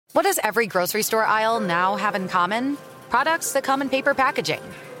What does every grocery store aisle now have in common? Products that come in paper packaging.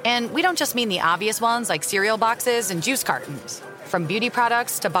 And we don't just mean the obvious ones like cereal boxes and juice cartons. From beauty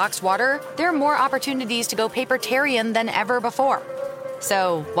products to boxed water, there are more opportunities to go papertarian than ever before.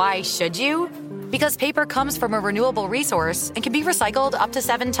 So why should you? Because paper comes from a renewable resource and can be recycled up to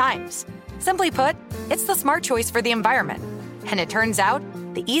 7 times. Simply put, it's the smart choice for the environment. And it turns out,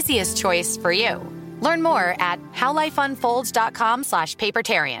 the easiest choice for you. Learn more at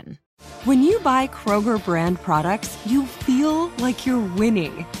howlifeunfolds.com/papertarian. When you buy Kroger brand products, you feel like you're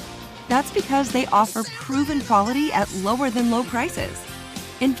winning. That's because they offer proven quality at lower than low prices.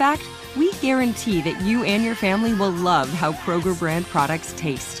 In fact, we guarantee that you and your family will love how Kroger brand products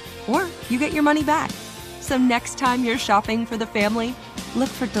taste, or you get your money back. So next time you're shopping for the family, look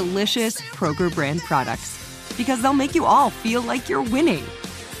for delicious Kroger brand products, because they'll make you all feel like you're winning.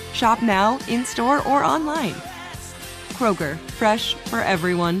 Shop now, in-store, or online. Kroger, fresh for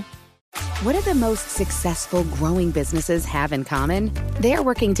everyone. What do the most successful growing businesses have in common? They're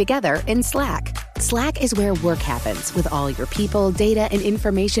working together in Slack. Slack is where work happens with all your people, data, and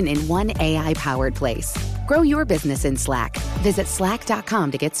information in one AI-powered place. Grow your business in Slack. Visit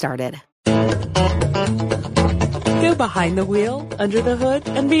slack.com to get started. Go behind the wheel, under the hood,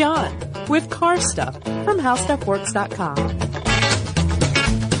 and beyond with Car Stuff from HowStuffWorks.com.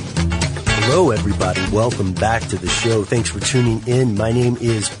 Hello, everybody. Welcome back to the show. Thanks for tuning in. My name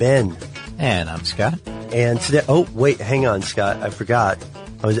is Ben. And I'm Scott. And today, oh, wait, hang on, Scott. I forgot.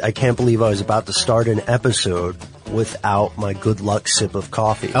 I can't believe I was about to start an episode without my good luck sip of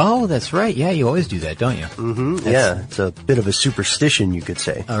coffee. Oh, that's right. Yeah, you always do that, don't you? Mm-hmm. Yeah, it's a bit of a superstition, you could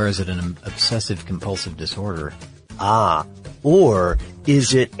say. Or is it an obsessive-compulsive disorder? Or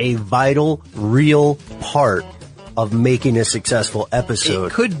is it a vital, real part of making a successful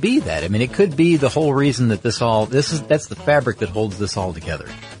episode? It could be that. I mean, it could be the whole reason that that's the fabric that holds this all together.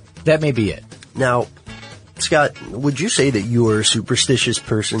 That may be it. Now, Scott, would you say that you are a superstitious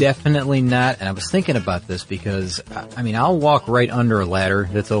person? Definitely not. And I was thinking about this because, I mean, I'll walk right under a ladder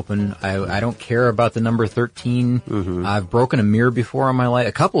that's open. I don't care about the number 13. Mm-hmm. I've broken a mirror before in my life,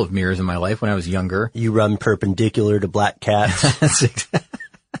 a couple of mirrors in my life when I was younger. You run perpendicular to black cats.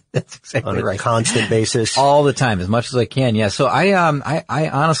 That's exactly on a constant basis. All the time, as much as I can. Yeah. So I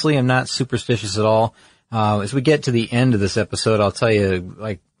honestly am not superstitious at all. As we get to the end of this episode, I'll tell you,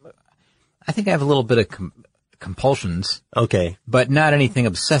 I think I have a little bit of compulsions. Okay. But not anything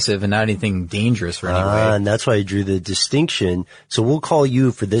obsessive and not anything dangerous or anyway. And that's why I drew the distinction. So we'll call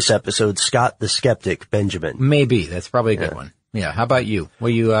you for this episode Scott the Skeptic Benjamin. Maybe. That's probably a good one. Yeah. How about you? Are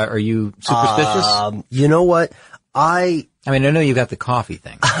you superstitious? You know what? I mean, I know you got the coffee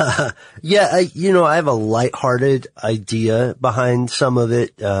thing. Yeah, I have a lighthearted idea behind some of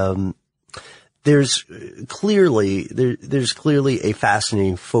it. There's clearly a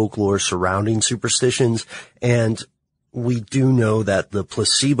fascinating folklore surrounding superstitions, and we do know that the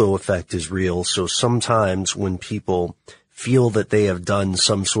placebo effect is real. So sometimes when people feel that they have done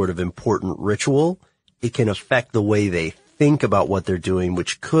some sort of important ritual, it can affect the way they think about what they're doing,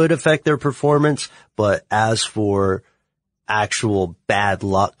 which could affect their performance. But as for actual bad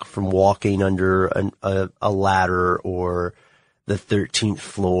luck from walking under a ladder or the 13th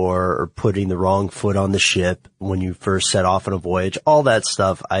floor or putting the wrong foot on the ship when you first set off on a voyage, all that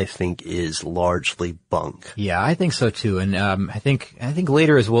stuff I think is largely bunk. Yeah, I think so too. And I think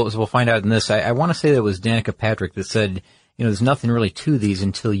later as we'll find out in this, I want to say that it was Danica Patrick that said, there's nothing really to these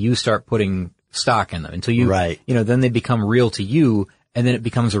until you start putting stock in them, until you, right. Then they become real to you, and then it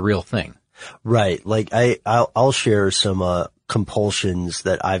becomes a real thing. Right. Like I'll share some compulsions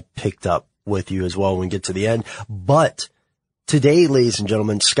that I've picked up with you as well when we get to the end. But today, ladies and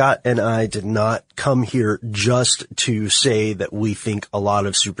gentlemen, Scott and I did not come here just to say that we think a lot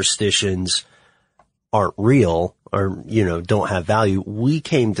of superstitions aren't real or, don't have value. We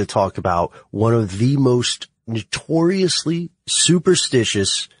came to talk about one of the most notoriously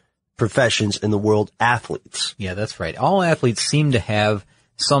superstitious professions in the world, athletes. Yeah, that's right. All athletes seem to have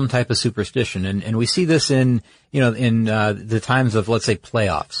some type of superstition. And we see this in the times of, let's say,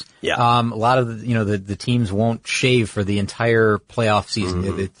 playoffs. Yeah. A lot of the teams won't shave for the entire playoff season,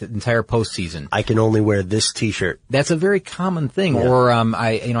 the entire postseason. I can only wear this t-shirt. That's a very common thing. Yeah. Or,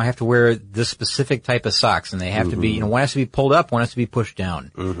 I have to wear this specific type of socks and they have to be, one has to be pulled up, one has to be pushed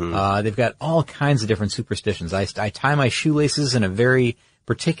down. They've got all kinds of different superstitions. I tie my shoelaces in a very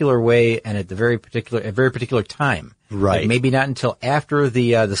particular way and at a very particular time. Right. Like maybe not until after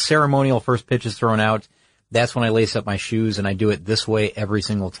the ceremonial first pitch is thrown out. That's when I lace up my shoes, and I do it this way every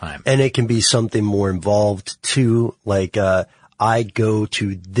single time. And it can be something more involved too, like I go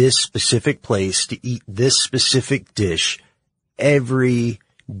to this specific place to eat this specific dish every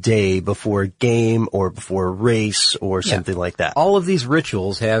day before a game or before a race or something like that. All of these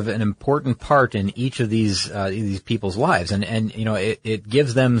rituals have an important part in each of these people's lives, and you know, it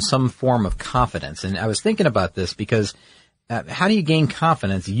gives them some form of confidence. And I was thinking about this because how do you gain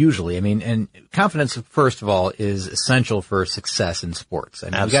confidence usually? I mean, and confidence, first of all, is essential for success in sports. I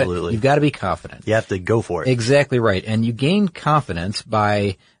mean, absolutely. You've got to be confident. You have to go for it. Exactly right. And you gain confidence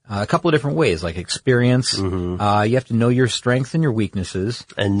by a couple of different ways, like experience. Mm-hmm. You have to know your strengths and your weaknesses.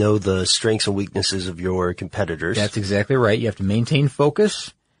 And know the strengths and weaknesses of your competitors. That's exactly right. You have to maintain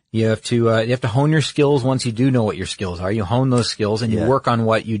focus. You have to hone your skills once you do know what your skills are. You hone those skills and you work on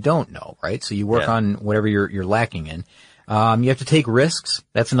what you don't know, right? So you work on whatever you're lacking in. You have to take risks.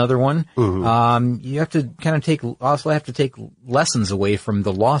 That's another one. Mm-hmm. You have to also have to take lessons away from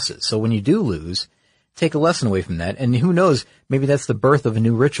the losses. So when you do lose, take a lesson away from that. And who knows, maybe that's the birth of a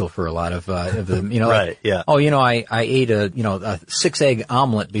new ritual for a lot of them, you know. Right, like, yeah. Oh, you know, I ate a 6-egg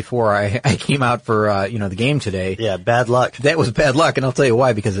omelet before I came out for, the game today. Yeah, bad luck. That was bad luck, and I'll tell you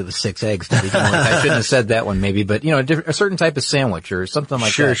why, because it was 6 eggs to begin with. I shouldn't have said that one maybe, but, you know, a certain type of sandwich or something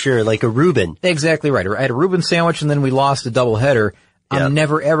like that. Sure, like a Reuben. Exactly right. I had a Reuben sandwich and then we lost a doubleheader. I'm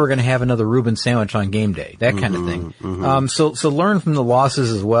never ever going to have another Reuben sandwich on game day. That kind of thing. Mm-hmm. So learn from the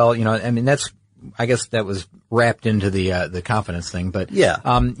losses as well. You know, I mean, I guess that was wrapped into the confidence thing, but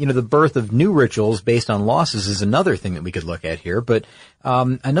the birth of new rituals based on losses is another thing that we could look at here. But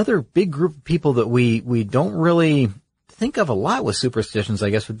another big group of people that we don't really think of a lot with superstitions, I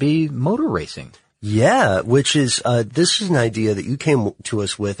guess, would be motor racing. Yeah, which is this is an idea that you came to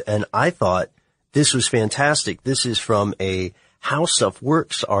us with, and I thought this was fantastic. This is from a How Stuff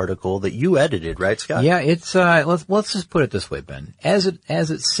Works article that you edited, right, Scott? Yeah, it's let's just put it this way, Ben. As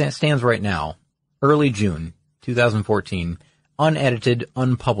it stands right now, early June 2014, unedited,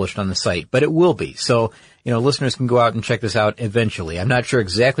 unpublished on the site, but it will be. So, you know, listeners can go out and check this out eventually. I'm not sure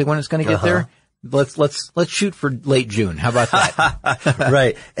exactly when it's going to get there. Let's shoot for late June. How about that?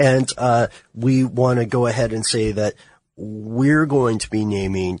 Right. And we want to go ahead and say that we're going to be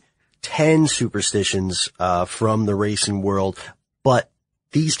naming 10 superstitions from the racing world, but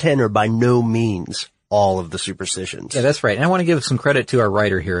these 10 are by no means all of the superstitions. Yeah, that's right. And I want to give some credit to our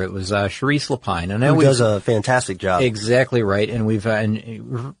writer here. It was Charisse Lapine. Who does a fantastic job. Exactly right. And we've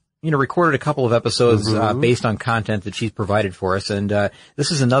recorded a couple of episodes based on content that she's provided for us. And this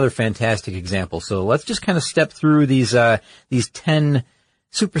is another fantastic example. So let's just kind of step through these 10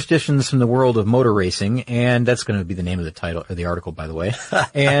 superstitions from the world of motor racing. And that's going to be the name of the title or the article, by the way.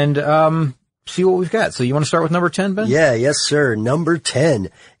 And see what we've got. So you want to start with number 10, Ben? Yeah, yes, sir. Number 10.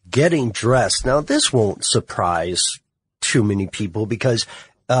 Getting dressed. Now, this won't surprise too many people because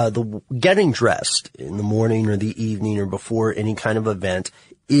the getting dressed in the morning or the evening or before any kind of event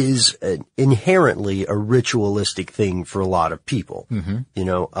is inherently a ritualistic thing for a lot of people. Mm-hmm. You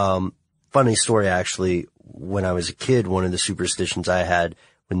know, funny story actually, when I was a kid, one of the superstitions I had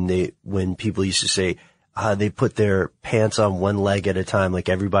when people used to say they put their pants on one leg at a time like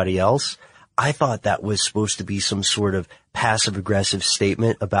everybody else, I thought that was supposed to be some sort of passive-aggressive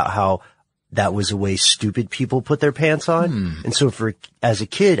statement about how that was the way stupid people put their pants on. And so as a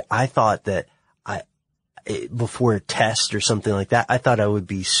kid, I thought that before a test or something like that, I thought I would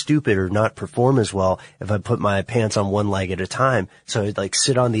be stupid or not perform as well if I put my pants on one leg at a time. So I'd like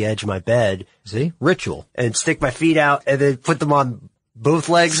sit on the edge of my bed. See? Ritual. And stick my feet out and then put them on both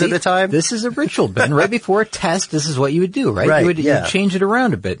legs at a time? This is a ritual, Ben. Right before a test, this is what you would do, right? Right, You'd change it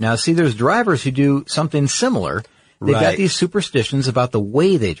around a bit. Now, see, there's drivers who do something similar. They've got these superstitions about the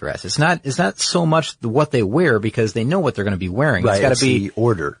way they dress. It's not so much what they wear because they know what they're going to be wearing. Right, it's got to be the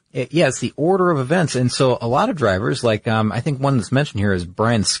order. It's the order of events. And so a lot of drivers, like I think one that's mentioned here is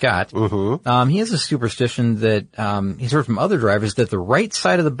Brian Scott. Mm-hmm. He has a superstition that he's heard from other drivers that the right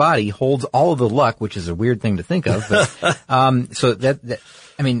side of the body holds all of the luck, which is a weird thing to think of. But so that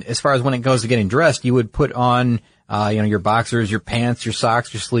I mean, as far as when it goes to getting dressed, you would put on your boxers, your pants, your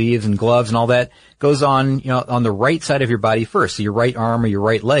socks, your sleeves and gloves and all that goes on, on the right side of your body first. So your right arm or your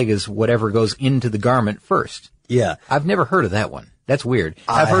right leg is whatever goes into the garment first. Yeah. I've never heard of that one. That's weird.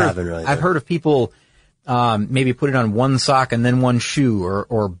 I've heard of people, maybe put it on one sock and then one shoe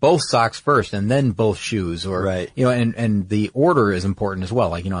or both socks first and then both shoes and the order is important as well.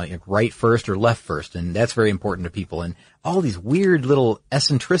 Like right first or left first. And that's very important to people. And all these weird little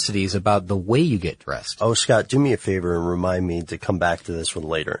eccentricities about the way you get dressed. Oh, Scott, do me a favor and remind me to come back to this one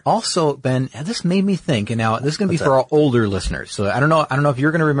later. Also, Ben, this made me think, and now this is going to be for our older listeners. So I don't know if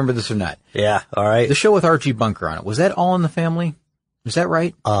you're going to remember this or not. Yeah, all right. The show with Archie Bunker on it, was that All in the Family? Is that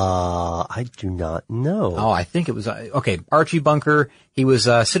right? I do not know. Oh, I think it was, okay. Archie Bunker, he was,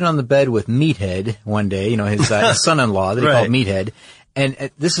 sitting on the bed with Meathead one day, his son-in-law that he called Meathead.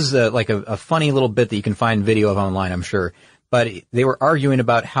 And this is a funny little bit that you can find video of online, I'm sure. But they were arguing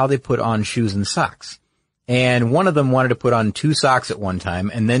about how they put on shoes and socks. And one of them wanted to put on 2 socks at one time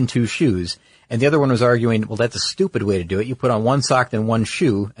and then 2 shoes. And the other one was arguing, well, that's a stupid way to do it. You put on 1 sock, then 1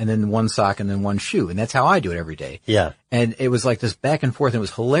 shoe, and then 1 sock, and then 1 shoe. And that's how I do it every day. Yeah. And it was like this back and forth, and it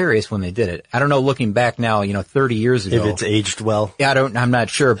was hilarious when they did it. I don't know, looking back now, 30 years ago. If it's aged well. Yeah, I'm not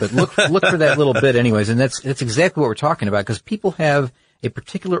sure, but look for that little bit anyways. And that's exactly what we're talking about, because people have a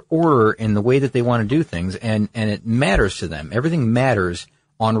particular order in the way that they want to do things, and it matters to them. Everything matters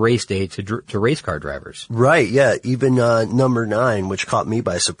on race day to race car drivers. Right, yeah. Even number 9, which caught me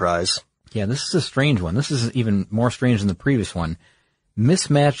by surprise. Yeah, this is a strange one. This is even more strange than the previous one.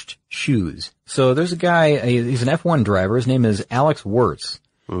 Mismatched shoes. So there's a guy, he's an F1 driver. His name is Alex Wirtz.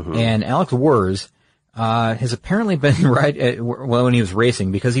 Mm-hmm. And Alex Wirtz has apparently been when he was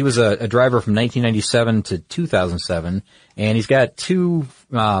racing, because he was a driver from 1997 to 2007, and he's got 2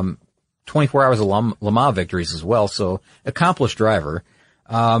 24 hours of Le Mans victories as well, so accomplished driver.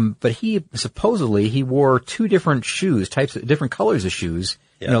 But he wore 2 different shoes, different colors of shoes,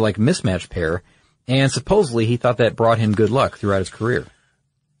 like mismatched pair, and supposedly he thought that brought him good luck throughout his career.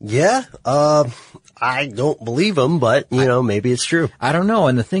 Yeah, I don't believe him, but, maybe it's true. I don't know,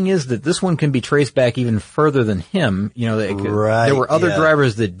 and the thing is that this one can be traced back even further than him. Right, there were other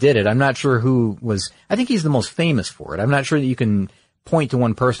drivers that did it. I'm not sure who was, I think he's the most famous for it. I'm not sure that you can point to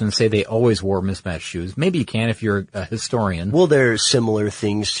one person and say they always wore mismatched shoes. Maybe you can if you're a historian. Well, there are similar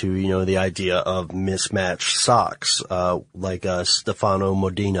things to, the idea of mismatched socks, like Stefano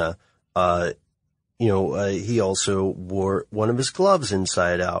Modena. He also wore one of his gloves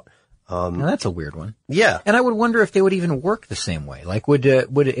inside out. Now that's a weird one. Yeah. And I would wonder if they would even work the same way. Like, would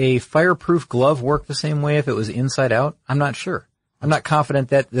a fireproof glove work the same way if it was inside out? I'm not sure. I'm not confident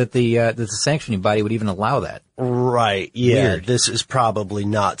that the sanctioning body would even allow that. Right. Yeah. Weird. This is probably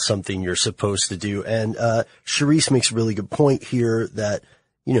not something you're supposed to do. And, Charisse makes a really good point here that,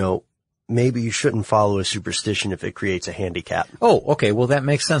 maybe you shouldn't follow a superstition if it creates a handicap. Oh, okay. Well, that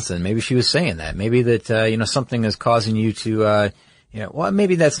makes sense then. Maybe she was saying that. Maybe that, something is causing you to, well,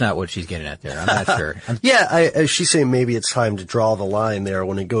 maybe that's not what she's getting at there. I'm not sure. Yeah. She's saying maybe it's time to draw the line there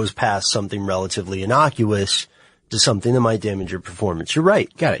when it goes past something relatively innocuous to something that might damage your performance. You're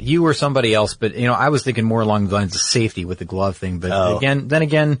right. Got it. You or somebody else, but, I was thinking more along the lines of safety with the glove thing, but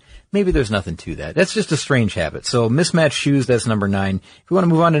again, maybe there's nothing to that. That's just a strange habit. So mismatched shoes, that's number 9. If we want to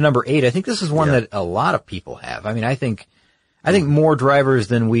move on to number 8, I think this is one that a lot of people have. I mean, I think more drivers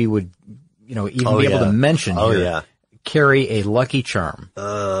than we would, even be able to mention here carry a Lucky Charm.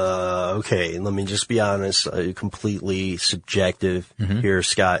 Okay. Let me just be honest, completely subjective here,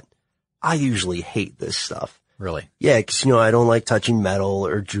 Scott. I usually hate this stuff. Really? Yeah, because, I don't like touching metal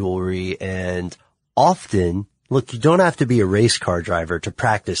or jewelry, and often, look, you don't have to be a race car driver to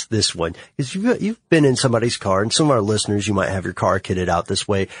practice this one, because you've been in somebody's car, and some of our listeners, you might have your car kitted out this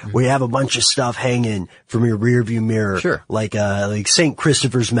way, where you have a bunch of stuff hanging from your rear view mirror. Sure. Like St.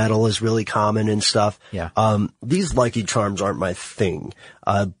 Christopher's medal is really common and stuff. Yeah. These Lucky Charms aren't my thing.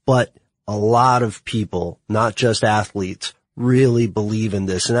 But a lot of people, not just athletes, really believe in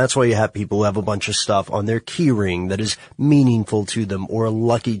this, and that's why you have people who have a bunch of stuff on their key ring that is meaningful to them, or a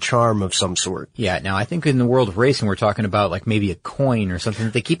lucky charm of some sort. Yeah, now I think in the world of racing we're talking about like maybe a coin or something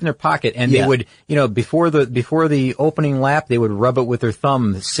that they keep in their pocket, and they would, before the opening lap, they would rub it with their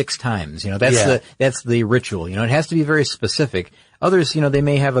thumb 6 times. That's the ritual. It has to be very specific. Others, they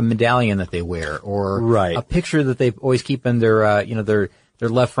may have a medallion that they wear, or a picture that they always keep in their their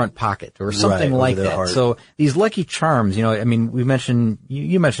left front pocket or something like that. Heart. So these Lucky Charms, we mentioned,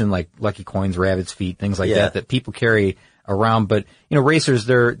 you mentioned like Lucky Coins, Rabbit's Feet, things like that people carry around. But, racers,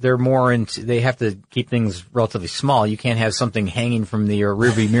 they're more into, they have to keep things relatively small. You can't have something hanging from the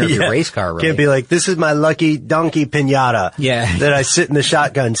rearview mirror of your race car, really. Can't be like, this is my lucky donkey pinata. Yeah. That I sit in the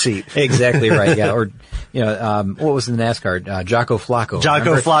shotgun seat. Exactly right. Yeah. Or, what was in the NASCAR? Jocko Flacco.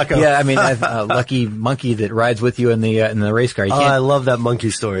 Flacco. Yeah. A lucky monkey that rides with you in the race car. I love that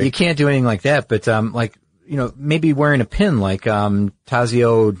monkey story. You can't do anything like that, but, maybe wearing a pin like,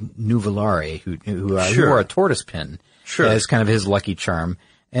 Tazio Nuvolari, who wore a tortoise pin. Sure. As kind of his lucky charm.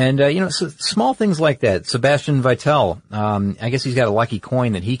 And, so small things like that. Sebastian Vettel, I guess he's got a lucky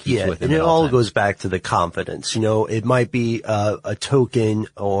coin that he keeps with him. And it all goes back to the confidence. It might be a token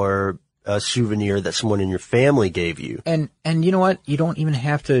or a souvenir that someone in your family gave you. And you know what? You don't even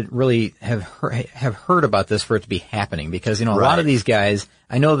have to really have heard about this for it to be happening, because, a lot of these guys,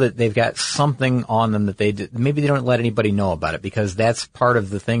 I know that they've got something on them that maybe they don't let anybody know about it, because that's part of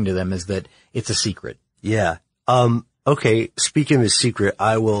the thing to them, is that it's a secret. Yeah. Okay, speaking of a secret,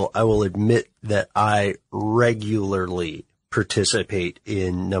 I will admit that I regularly participate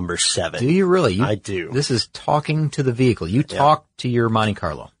in number 7. Do you really? I do. This is talking to the vehicle. You talk to your Monte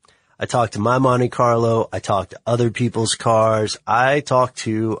Carlo. I talk to my Monte Carlo. I talk to other people's cars. I talk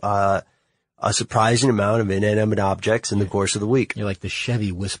to a surprising amount of inanimate objects in the course of the week. You're like the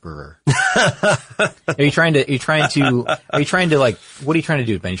Chevy whisperer. Are you trying to like, what are you trying to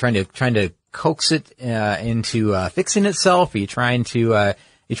do, Ben? Are you trying to coax it into fixing itself? Are you trying to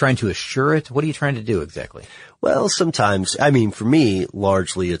assure it? What are you trying to do exactly? Well, sometimes, I mean, for me,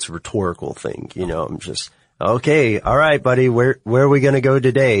 largely it's a rhetorical thing. You know, I'm just, okay, all right, buddy, where are we going to go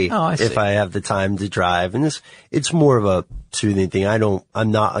today? Oh, I see. If I have the time to drive. And it's more of a soothing thing.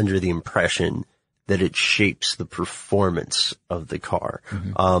 I'm not under the impression that it shapes the performance of the car.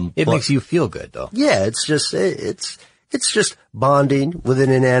 Mm-hmm. It makes you feel good, though. Yeah, it's just bonding with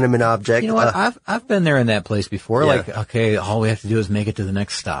an inanimate object. You know what? I've been there in that place before. Yeah. Like, okay, all we have to do is make it to the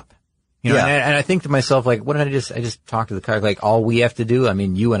next stop. You know, Yeah. and I think to myself, like, what did I just talk to the car? Like, all we have to do, I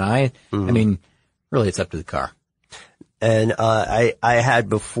mean, you and I mean, really, it's up to the car. And, I had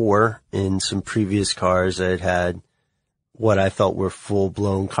before in some previous cars, I'd had what I felt were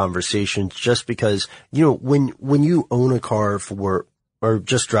full-blown conversations just because, you know, when you own a car or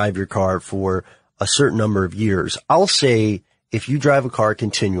just drive your car for a certain number of years, I'll say if you drive a car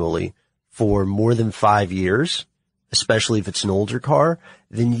continually for more than 5 years, especially if it's an older car,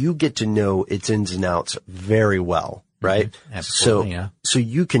 then you get to know its ins and outs very well, right? Mm-hmm. Absolutely, yeah. So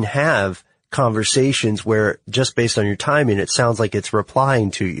you can have conversations where just based on your timing, it sounds like it's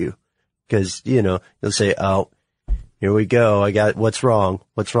replying to you. Cause, you know, you'll say, oh, here we go. I got what's wrong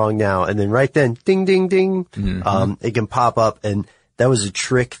now? And then right then, ding, ding, ding. Mm-hmm. It can pop up. And that was a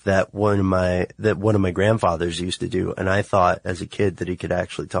trick that one of my grandfathers used to do. And I thought as a kid that he could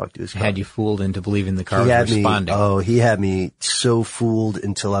actually talk to his car. Had you fooled into believing the car was responding. He had me so fooled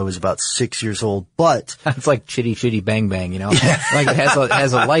until I was about 6 years old. But it's like Chitty Chitty Bang Bang, you know, like it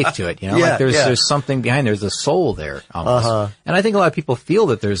has a life to it, you know, like there's something behind, there's a soul there almost. And I think a lot of people feel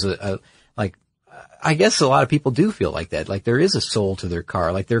that there's I guess a lot of people do feel like that. Like there is a soul to their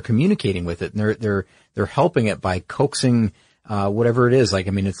car, like they're communicating with it and they're helping it by coaxing, whatever it is. Like, I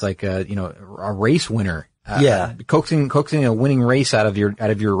mean, it's like a race winner. Coaxing a winning race out of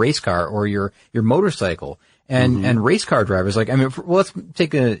your race car or your motorcycle. And race car drivers, like, I mean, let's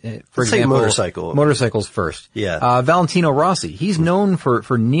take for example, motorcycles first. Yeah. Valentino Rossi, he's known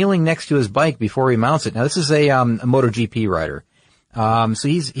for kneeling next to his bike before he mounts it. Now, this is a MotoGP rider. So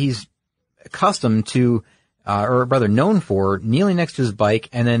he's accustomed to, or rather known for kneeling next to his bike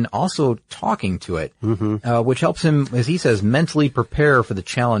and then also talking to it, which helps him, as he says, mentally prepare for the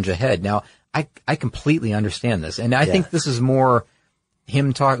challenge ahead. Now, I completely understand this. And I think this is more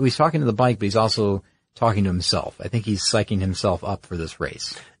him he's talking to the bike, but he's also talking to himself. I think he's psyching himself up for this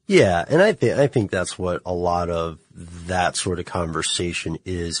race. Yeah, and I think that's what a lot of that sort of conversation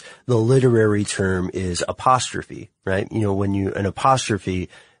is. The literary term is apostrophe, right? You know, an apostrophe,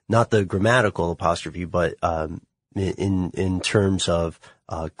 not the grammatical apostrophe, but in terms of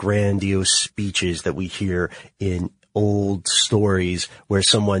grandiose speeches that we hear in old stories where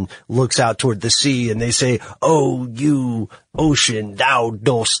someone looks out toward the sea and they say, "Oh, you ocean, thou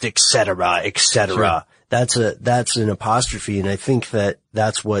dost," etc., etc. Sure. That's an apostrophe, and I think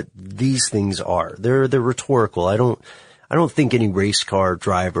that's what these things are. They're rhetorical. I don't think any race car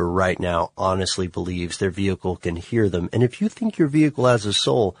driver right now honestly believes their vehicle can hear them. And if you think your vehicle has a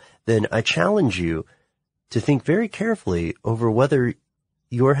soul, then I challenge you to think very carefully over whether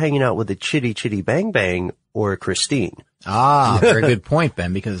you're hanging out with a Chitty Chitty Bang Bang or a Christine. Very good point,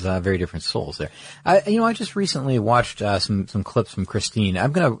 Ben, because very different souls there. I just recently watched some clips from Christine.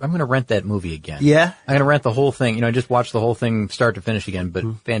 I'm gonna rent that movie again. Yeah? I'm gonna rent the whole thing. I just watched the whole thing start to finish again, but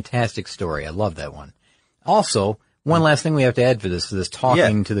fantastic story. I love that one. Also, one last thing we have to add for this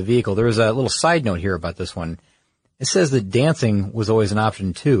talking to the vehicle. There was a little side note here about this one. It says that dancing was always an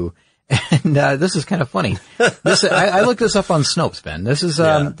option too. And this is kind of funny. I looked this up on Snopes, Ben. This is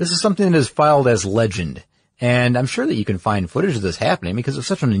something that is filed as legend. And I'm sure that you can find footage of this happening because it's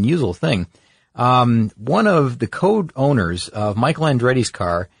such an unusual thing. One of the co-owners of Michael Andretti's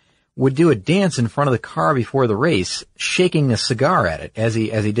car would do a dance in front of the car before the race, shaking a cigar at it as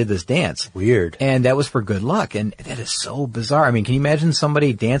he did this dance. Weird. And that was for good luck. And that is so bizarre. I mean, can you imagine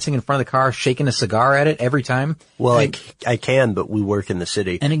somebody dancing in front of the car, shaking a cigar at it every time? Well, I can, but we work in the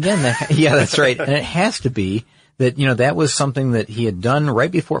city. And again, that's right. And it has to be that, that was something that he had done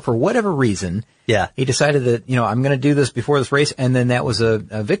right before, for whatever reason. Yeah. He decided that, I'm going to do this before this race, and then that was a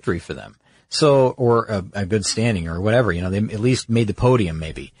victory for them. So, or a good standing or whatever, they at least made the podium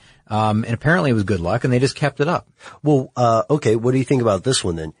maybe. And apparently it was good luck and they just kept it up. Well, okay. What do you think about this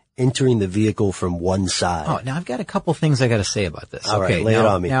one then? entering the vehicle from one side. Oh, now I've got a couple things I got to say about this. All right, lay it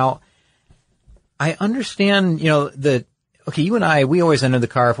on me. Now, I understand, that, okay, you and I, we always enter the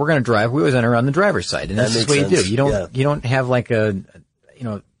car. If we're going to drive, we always enter on the driver's side. And that's what you do. You don't have like a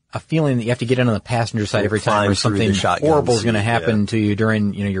feeling that you have to get in on the passenger side every time or something horrible is going to happen to you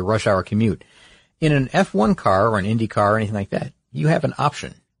during, your rush hour commute. In an F1 car or an Indy car or anything like that, you have an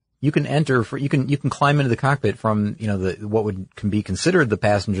option. You can you can climb into the cockpit from, what can be considered the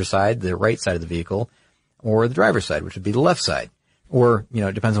passenger side, the right side of the vehicle, or the driver's side, which would be the left side. Or,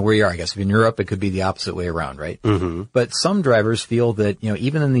 it depends on where you are. I guess if in Europe, it could be the opposite way around, right? Mm-hmm. But some drivers feel that,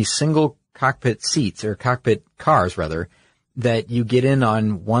 even in these single cockpit seats or cockpit cars rather, that you get in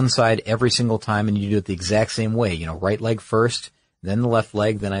on one side every single time and you do it the exact same way. Right leg first, then the left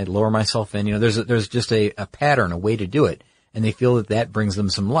leg, then I lower myself in. There's just a pattern, a way to do it. And they feel that brings them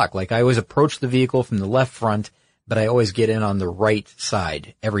some luck. Like I always approach the vehicle from the left front, but I always get in on the right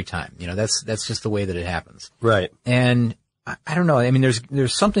side every time. That's just the way that it happens. Right. And I don't know. I mean,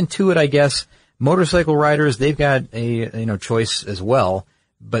 there's something to it, I guess. Motorcycle riders, they've got a, choice as well,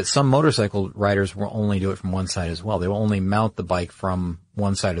 but some motorcycle riders will only do it from one side as well. They will only mount the bike from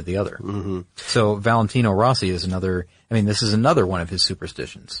one side or the other. Mm-hmm. So Valentino Rossi is this is another one of his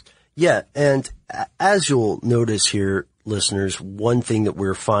superstitions. Yeah. And as you'll notice here, listeners, one thing that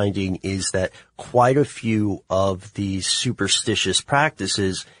we're finding is that quite a few of these superstitious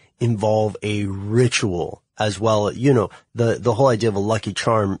practices involve a ritual as well. The whole idea of a lucky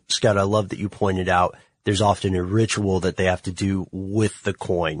charm, Scott, I love that you pointed out there's often a ritual that they have to do with the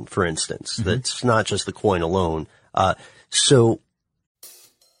coin, for instance. Mm-hmm. That's not just the coin alone.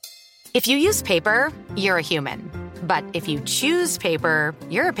 If you use paper, you're a human. But if you choose paper,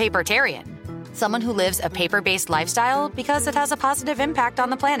 you're a papertarian. Someone who lives a paper-based lifestyle because it has a positive impact on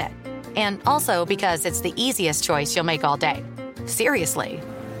the planet. And also because it's the easiest choice you'll make all day. Seriously.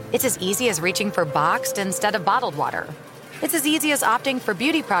 It's as easy as reaching for boxed instead of bottled water. It's as easy as opting for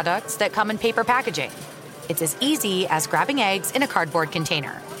beauty products that come in paper packaging. It's as easy as grabbing eggs in a cardboard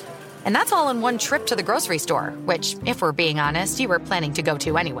container. And that's all in one trip to the grocery store, which, if we're being honest, you were planning to go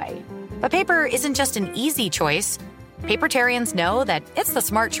to anyway. But paper isn't just an easy choice. Papertarians know that it's the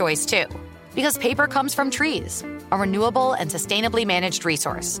smart choice, too. Because paper comes from trees, a renewable and sustainably managed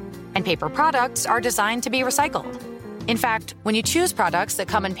resource. And paper products are designed to be recycled. In fact, when you choose products that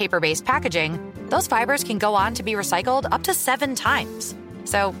come in paper-based packaging, those fibers can go on to be recycled up to 7 times.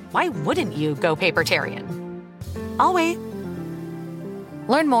 So why wouldn't you go papertarian? I'll wait.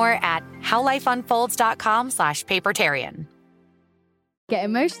 Learn more at howlifeunfolds.com/papertarian. Get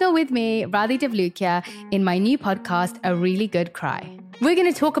emotional with me, Radhi Devlukia, in my new podcast, A Really Good Cry. We're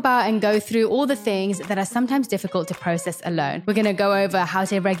going to talk about and go through all the things that are sometimes difficult to process alone. We're going to go over how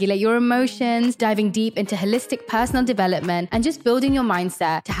to regulate your emotions, diving deep into holistic personal development, and just building your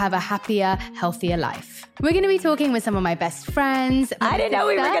mindset to have a happier, healthier life. We're going to be talking with some of my best friends. I didn't know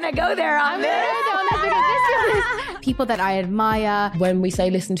we were going to go there on this. People that I admire. When we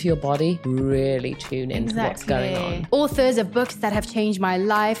say listen to your body, really tune into what's going on. Authors of books that have changed my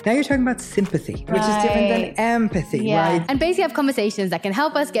life. Now you're talking about sympathy, which is different than empathy, right? And basically have conversations that can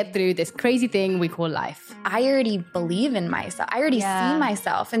help us get through this crazy thing we call life. I already believe in myself. I already see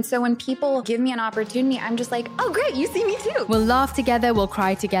myself. And so when people give me an opportunity, I'm just like, oh, great, you see me too. We'll laugh together, we'll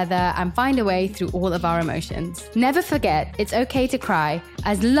cry together, and find a way through all of our emotions. Never forget, it's okay to cry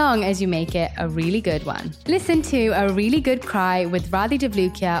as long as you make it a really good one. Listen to A Really Good Cry with Radhi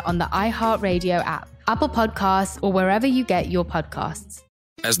Devlukia on the iHeartRadio app, Apple Podcasts, or wherever you get your podcasts.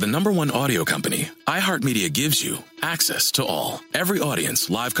 As the #1 audio company, iHeartMedia gives you access to all. Every audience,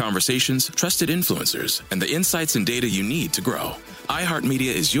 live conversations, trusted influencers, and the insights and data you need to grow.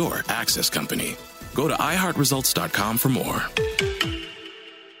 iHeartMedia is your access company. Go to iHeartResults.com for more.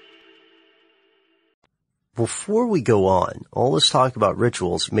 Before we go on, all this talk about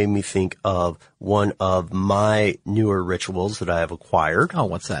rituals made me think of one of my newer rituals that I have acquired. Oh,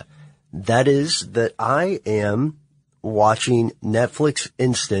 what's that? That is that I am watching Netflix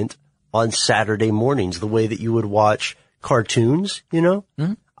Instant on Saturday mornings, the way that you would watch cartoons,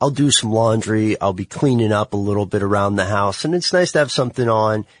 Mm-hmm. I'll do some laundry. I'll be cleaning up a little bit around the house, and it's nice to have something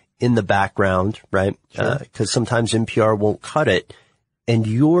on in the background, right? Sure. 'Cause sometimes NPR won't cut it. And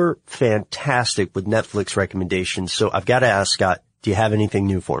you're fantastic with Netflix recommendations. So I've got to ask, Scott, do you have anything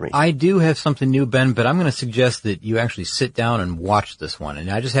new for me? I do have something new, Ben, but I'm going to suggest that you actually sit down and watch this one. And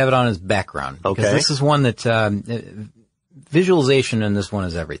I just have it on as background. Because this is one that, visualization in this one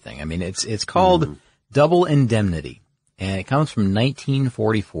is everything. I mean, it's called Double Indemnity. And it comes from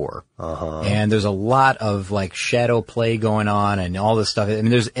 1944. And there's a lot of like shadow play going on and all this stuff. I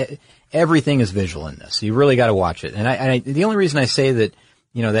mean, everything is visual in this. You really got to watch it. And the only reason I say that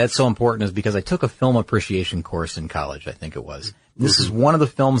that's so important is because I took a film appreciation course in college, I think it was. This is one of the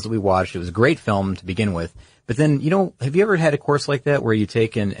films that we watched. It was a great film to begin with. But then, have you ever had a course like that where you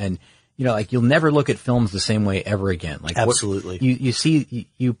take and you'll never look at films the same way ever again? Like, absolutely.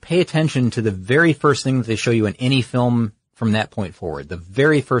 You pay attention to the very first thing that they show you in any film from that point forward. The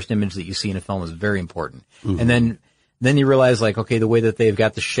very first image that you see in a film is very important. And then you realize, like, okay, the way that they've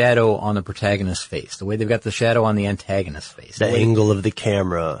got the shadow on the protagonist's face, the way they've got the shadow on the antagonist's face. The angle of the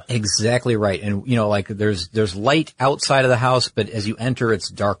camera. Exactly right. And, like, there's light outside of the house, but as you enter, it's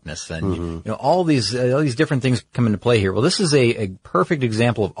darkness. And, all these different things come into play here. Well, this is a perfect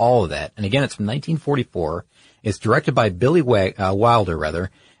example of all of that. And again, it's from 1944. It's directed by Billy Wilder,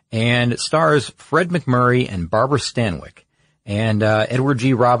 and it stars Fred MacMurray and Barbara Stanwyck. And Edward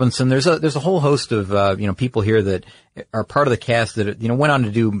G. Robinson. There's a whole host of people here that are part of the cast that went on to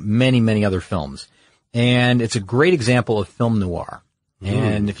do many, many other films. And it's a great example of film noir.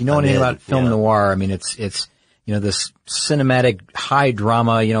 And if you know anything about film noir, I mean it's this cinematic high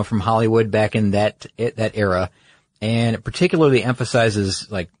drama from Hollywood back in that era, and it particularly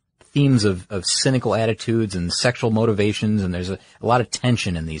emphasizes like themes of cynical attitudes and sexual motivations, and there's a lot of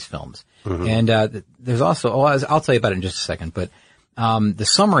tension in these films. And there's also, I'll tell you about it in just a second, but the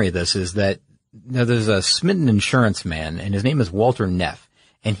summary of this is that there's a smitten insurance man, and his name is Walter Neff,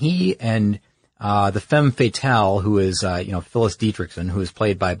 and he and the femme fatale, who is Phyllis Dietrichson, who is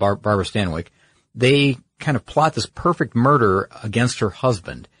played by Barbara Stanwyck, they kind of plot this perfect murder against her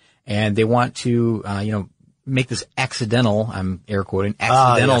husband, and they want to make this accidental, I'm air quoting,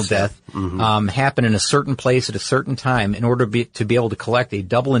 death happen in a certain place at a certain time in order to be able to collect a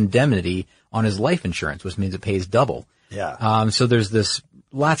double indemnity on his life insurance, which means it pays double. Yeah. So there's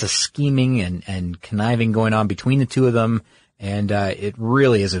lots of scheming and conniving going on between the two of them, and it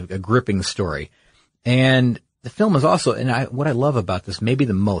really is a gripping story. And the film is also, and what I love about this, maybe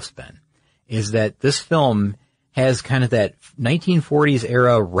the most, Ben, is that this film has kind of that 1940s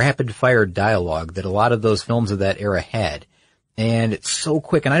era rapid fire dialogue that a lot of those films of that era had. And it's so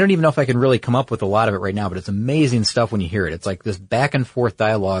quick. And I don't even know if I can really come up with a lot of it right now, but it's amazing stuff when you hear it. It's like this back and forth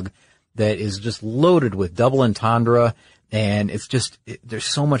dialogue that is just loaded with double entendre. And it's just, there's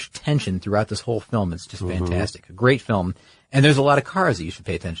so much tension throughout this whole film. It's just fantastic. A great film. And there's a lot of cars that you should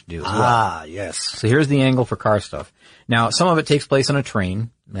pay attention to as well. Ah, yes. So here's the angle for car stuff. Now, some of it takes place on a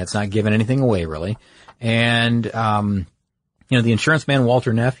train. That's not giving anything away, really. And, the insurance man,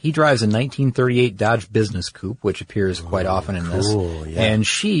 Walter Neff, he drives a 1938 Dodge Business Coupe, which appears quite often in this. Yeah. And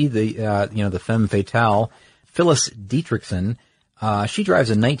she, the femme fatale, Phyllis Dietrichson, she drives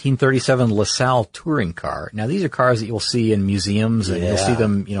a 1937 LaSalle touring car. Now, these are cars that you'll see in museums, and you'll see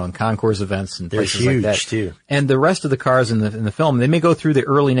them, in concours events and places like that. They're huge, too. And the rest of the cars in the film, they may go through the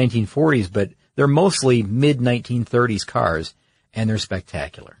early 1940s, but they're mostly mid-1930s cars, and they're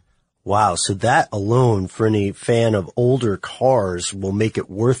spectacular. Wow, so that alone for any fan of older cars will make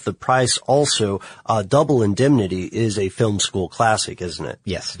it worth the price. Also, Double Indemnity is a film school classic, isn't it?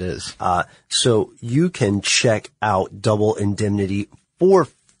 Yes, it is. So you can check out Double Indemnity for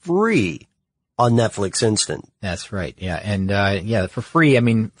free on Netflix Instant. That's right, yeah. And for free, I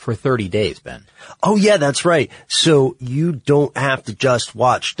mean for 30 days, Ben. Oh yeah, that's right. So you don't have to just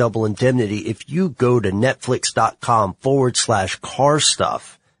watch Double Indemnity. If you go to netflix.com/car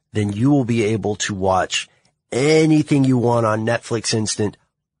stuff, then you will be able to watch anything you want on Netflix Instant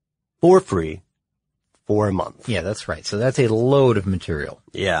for free for a month. Yeah, that's right. So that's a load of material.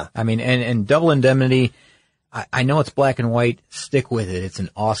 Yeah. I mean, and Double Indemnity, I know it's black and white. Stick with it. It's an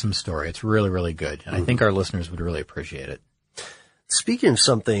awesome story. It's really, really good. And I think our listeners would really appreciate it. Speaking of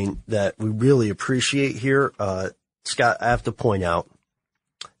something that we really appreciate here, Scott, I have to point out,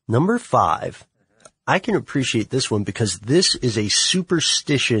 number 5, I can appreciate this one because this is a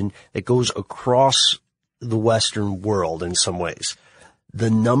superstition that goes across the Western world in some ways. The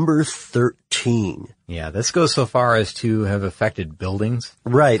number 13. Yeah, this goes so far as to have affected buildings.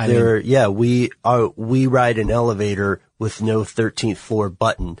 Right. We ride an elevator with no 13th floor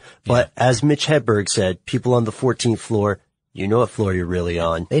button. But as Mitch Hedberg said, people on the 14th floor, you know what floor you're really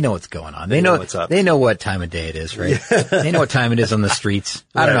on. They know what's going on. They know what's up. They know what time of day it is, right? They know what time it is on the streets.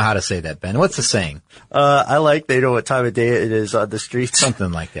 I don't know how to say that, Ben. What's the saying? I like they know what time of day it is on the streets.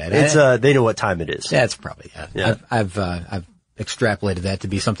 Something like that. It's they know what time it is. That's probably I've extrapolated that to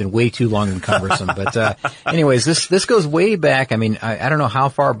be something way too long and cumbersome. But anyways, this goes way back. I mean, I don't know how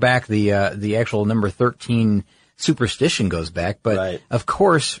far back the actual number 13 superstition goes back, but of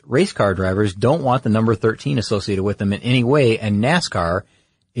course, race car drivers don't want the number 13 associated with them in any way, and NASCAR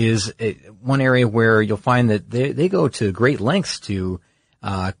is one area where you'll find that they go to great lengths to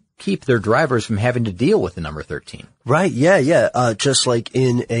kind keep their drivers from having to deal with the number 13. Right. Yeah. Just like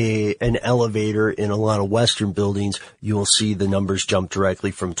in an elevator in a lot of Western buildings, you'll see the numbers jump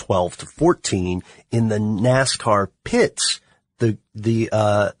directly from 12 to 14. In the NASCAR pits,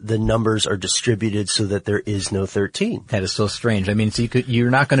 the numbers are distributed so that there is no 13. That is so strange. I mean, so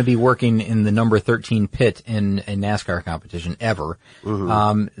you're not going to be working in the number 13 pit in a NASCAR competition ever.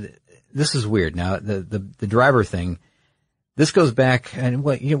 Mm-hmm. This is weird. Now, the driver thing, this goes back, and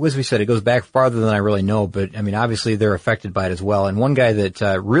as we said, it goes back farther than I really know, but I mean, obviously they're affected by it as well. And one guy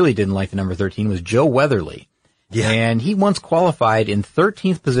that really didn't like the number 13 was Joe Weatherly. Yeah. And he once qualified in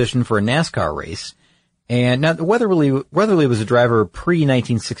 13th position for a NASCAR race. And now Weatherly was a driver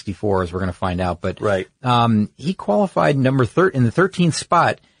pre-1964, as we're going to find out, but right. He qualified in the 13th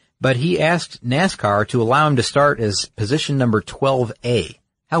spot, but he asked NASCAR to allow him to start as position number 12A.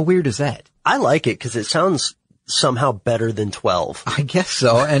 How weird is that? I like it because it sounds somehow better than 12. I guess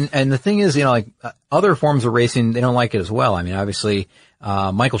so. And the thing is, other forms of racing, they don't like it as well. I mean, obviously,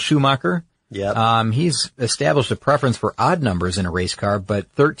 Michael Schumacher. Yeah. He's established a preference for odd numbers in a race car, but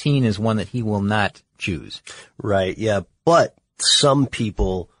 13 is one that he will not choose. Right. Yeah. But some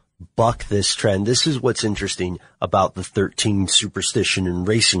people buck this trend. This is what's interesting about the 13 superstition in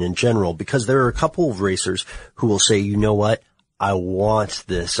racing in general, because there are a couple of racers who will say, you know what? I want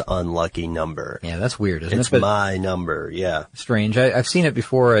this unlucky number. Yeah, that's weird, isn't it? It's my number, yeah. Strange. I've seen it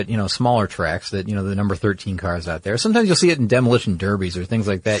before at, smaller tracks that, the number 13 cars out there. Sometimes you'll see it in demolition derbies or things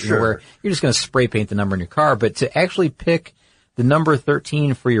like that, sure. Where you're just going to spray paint the number in your car. But to actually pick the number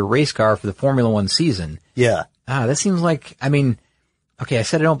 13 for your race car for the Formula One season. Yeah. That seems like, okay, I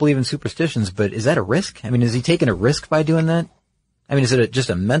said I don't believe in superstitions, but is that a risk? I mean, is he taking a risk by doing that? I mean, is it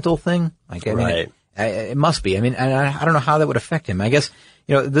just a mental thing? Right. It must be. I mean, I don't know how that would affect him. I guess,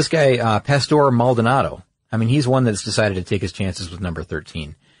 this guy, Pastor Maldonado, he's one that's decided to take his chances with number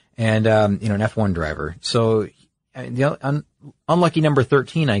 13 and, an F1 driver. So the unlucky number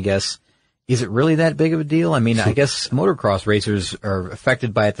 13, I guess, is it really that big of a deal? I mean, I guess motocross racers are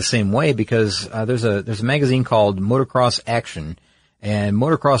affected by it the same way because, there's a magazine called Motocross Action, and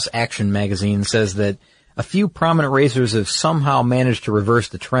Motocross Action magazine says that a few prominent racers have somehow managed to reverse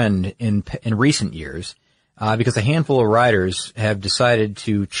the trend in recent years, because a handful of riders have decided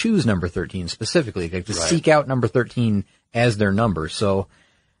to choose number 13 specifically, to seek out number 13 as their number. So,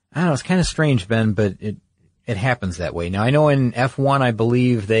 I don't know, it's kind of strange, Ben, but it happens that way. Now, I know in F1, I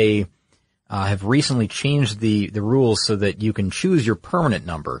believe they have recently changed the rules so that you can choose your permanent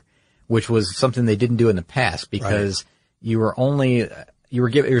number, which was something they didn't do in the past because you were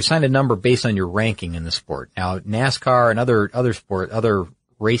assigned a number based on your ranking in the sport. Now, NASCAR and other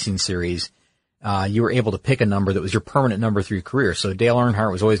racing series, you were able to pick a number that was your permanent number through your career. So Dale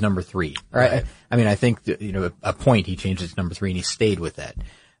Earnhardt was always number 3. Right. I think that, a point he changed it to number 3 and he stayed with that.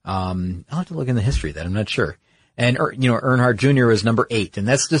 I'll have to look in the history of that. I'm not sure. And, Earnhardt Jr. is number 8, and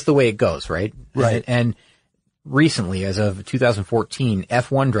that's just the way it goes, right? Right. And recently, as of 2014,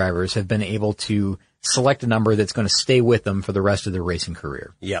 F1 drivers have been able to select a number that's going to stay with them for the rest of their racing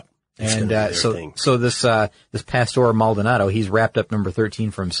career. Yep. And so this Pastor Maldonado, he's wrapped up number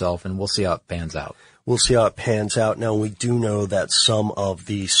 13 for himself, and we'll see how it pans out. We'll see how it pans out. Now, we do know that some of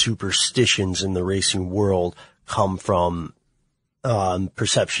the superstitions in the racing world come from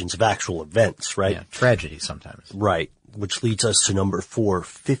perceptions of actual events, right? Yeah, tragedy sometimes. Right. Which leads us to number 4,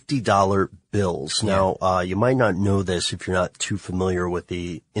 $50 bills. Yeah. Now, you might not know this if you're not too familiar with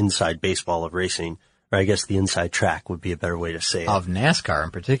the inside baseball of racing, or I guess the inside track would be a better way to say it. Of NASCAR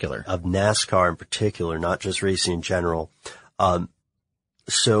in particular. Of NASCAR in particular, not just racing in general.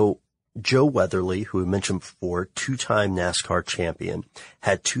 So Joe Weatherly, who we mentioned before, 2-time NASCAR champion,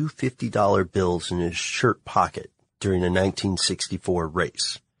 had 2 $50 bills in his shirt pocket during a 1964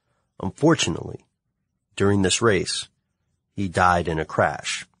 race. Unfortunately, during this race, he died in a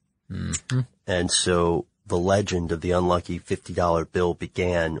crash. Mm-hmm. And so the legend of the unlucky $50 bill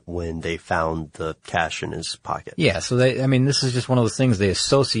began when they found the cash in his pocket. Yeah, so this is just one of those things. They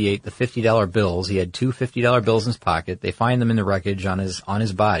associate the $50 bills. He had 2 $50 bills in his pocket. They find them in the wreckage on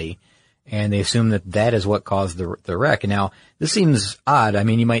his body, and they assume that is what caused the wreck. And now, this seems odd.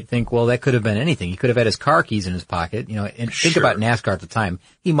 You might think, well, that could have been anything. He could have had his car keys in his pocket, and think about NASCAR at the time.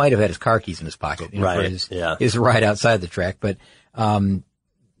 He might have had his car keys in his pocket, for his ride outside the track. But,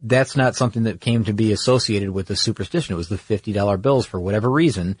 that's not something that came to be associated with the superstition. It was the $50 bills for whatever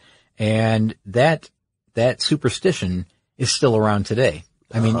reason. And that superstition is still around today.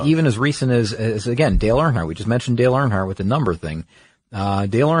 Even as recent as again, Dale Earnhardt. We just mentioned Dale Earnhardt with the number thing.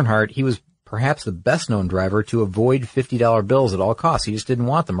 Dale Earnhardt, he was perhaps the best known driver to avoid $50 bills at all costs. He just didn't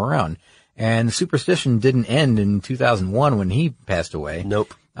want them around. And the superstition didn't end in 2001 when he passed away.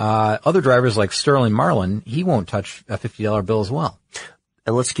 Nope. Other drivers like Sterling Marlin, he won't touch a $50 bill as well.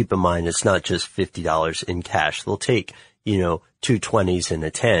 And let's keep in mind, it's not just $50 in cash. They'll take, two 20s and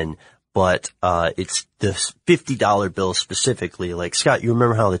a 10, but it's the $50 bill specifically. Like, Scott, you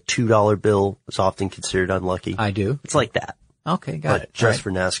remember how the $2 bill is often considered unlucky? I do. It's like that. Okay, got it. Just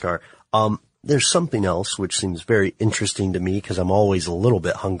for NASCAR. There's something else which seems very interesting to me because I'm always a little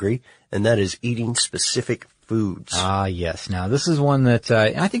bit hungry, and that is eating specific foods. Yes. Now, this is one that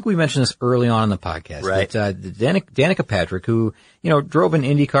I think we mentioned this early on in the podcast. Right. That, Danica Patrick, who, drove an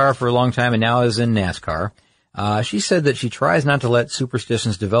IndyCar for a long time and now is in NASCAR, she said that she tries not to let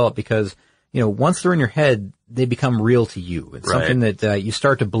superstitions develop because, once they're in your head, they become real to you. It's something that you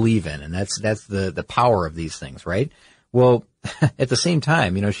start to believe in, and that's the power of these things, right? Well, at the same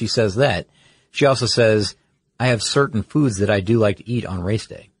time, she says that. She also says, I have certain foods that I do like to eat on race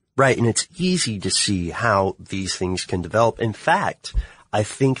day. Right, and it's easy to see how these things can develop. In fact, I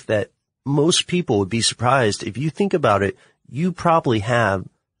think that most people would be surprised if you think about it. You probably have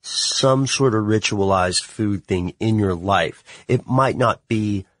some sort of ritualized food thing in your life. It might not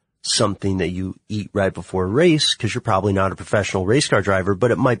be something that you eat right before a race because you're probably not a professional race car driver, but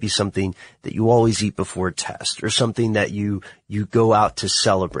it might be something that you always eat before a test or something that you go out to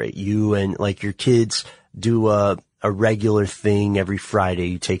celebrate. You and like your kids do a regular thing every Friday.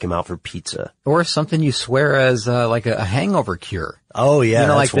 You take them out for pizza. Or something you swear as like a hangover cure. Oh,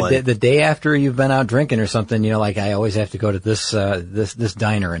 yeah. Like the day after you've been out drinking or something, like I always have to go to this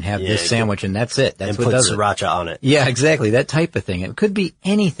diner and have this sandwich and that's it. That's what does it. And put sriracha on it. Yeah, exactly. That type of thing. It could be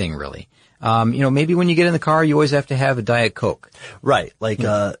anything really. Maybe when you get in the car, you always have to have a Diet Coke. Right. Like,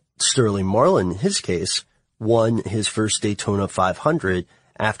 Sterling Marlin, in his case, won his first Daytona 500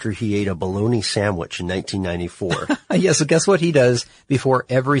 after he ate a bologna sandwich in 1994. Yeah, so guess what he does before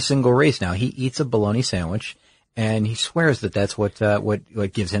every single race now? He eats a bologna sandwich, and he swears that that's what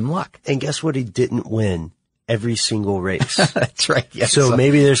gives him luck. And guess what? He didn't win every single race. That's right. Yeah, so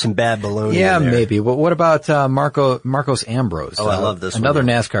maybe there's some bad bologna in there. Maybe. Well, what about Marcos Ambrose? Oh, I love this one. Another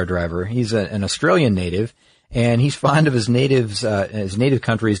NASCAR driver. He's an Australian native. And he's fond of his native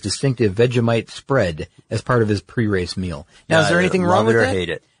country's distinctive Vegemite spread as part of his pre-race meal. Now, is there anything wrong with that? Love it or hate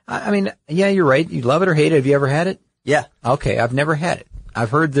it. I mean, yeah, you're right. You love it or hate it. Have you ever had it? Yeah. Okay, I've never had it. I've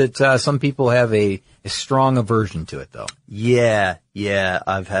heard that some people have a strong aversion to it, though. Yeah.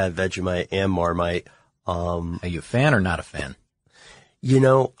 I've had Vegemite and Marmite. Are you a fan or not a fan?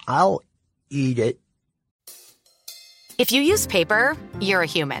 I'll eat it. If you use paper, you're a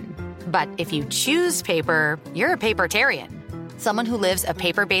human. But if you choose paper, you're a papertarian. Someone who lives a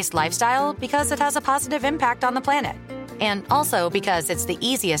paper-based lifestyle because it has a positive impact on the planet. And also because it's the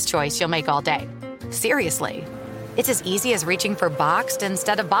easiest choice you'll make all day. Seriously. It's as easy as reaching for boxed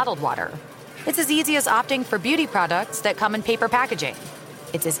instead of bottled water. It's as easy as opting for beauty products that come in paper packaging.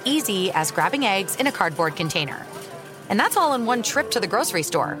 It's as easy as grabbing eggs in a cardboard container. And that's all in one trip to the grocery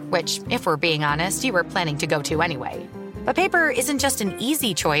store, which, if we're being honest, you were planning to go to anyway. But paper isn't just an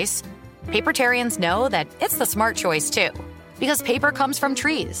easy choice. Papertarians know that it's the smart choice, too. Because paper comes from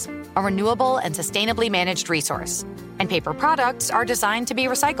trees, a renewable and sustainably managed resource. And paper products are designed to be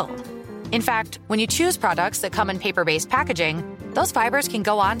recycled. In fact, when you choose products that come in paper-based packaging, those fibers can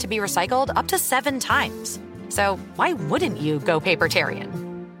go on to be recycled up to 7 times. So why wouldn't you go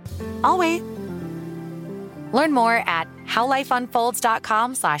papertarian? I'll wait. Learn more at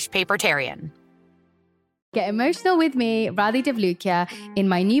howlifeunfolds.com/papertarian. Get emotional with me, Radhi Devlukia, in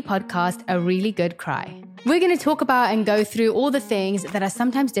my new podcast, A Really Good Cry. We're going to talk about and go through all the things that are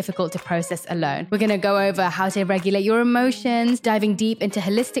sometimes difficult to process alone. We're going to go over how to regulate your emotions, diving deep into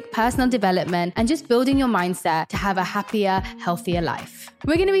holistic personal development, and just building your mindset to have a happier, healthier life.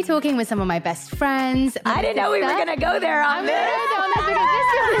 We're going to be talking with some of my best friends. I didn't know we were going to go there on this.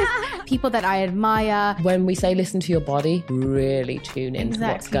 People that I admire. When we say listen to your body, really tune into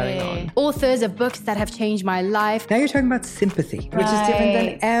what's going on. Authors of books that have changed my life. Now you're talking about sympathy, which is different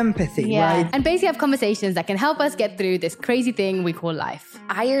than empathy, right? And basically have conversations that can help us get through this crazy thing we call life.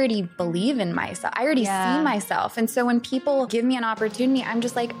 I already believe in myself. I already see myself. And so when people give me an opportunity, I'm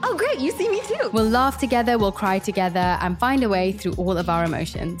just like, oh, great, you see me too. We'll laugh together, we'll cry together, and find a way through all of our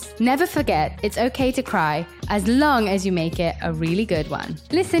emotions. Never forget, it's okay to cry, as long as you make it a really good one.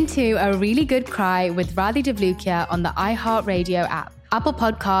 Listen to A Really Good Cry with Radhi Devlukia on the iHeartRadio app, Apple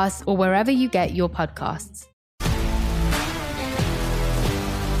Podcasts, or wherever you get your podcasts.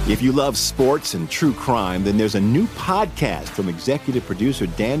 If you love sports and true crime, then there's a new podcast from executive producer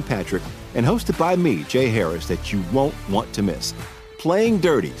Dan Patrick and hosted by me, Jay Harris, that you won't want to miss. Playing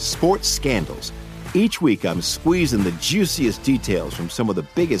Dirty: Sports Scandals. Each week, I'm squeezing the juiciest details from some of the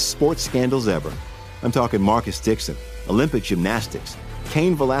biggest sports scandals ever. I'm talking Marcus Dixon, Olympic gymnastics,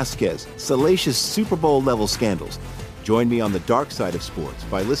 Cain Velasquez, salacious Super Bowl-level scandals. Join me on the dark side of sports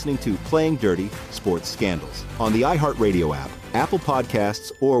by listening to Playing Dirty Sports Scandals on the iHeartRadio app, Apple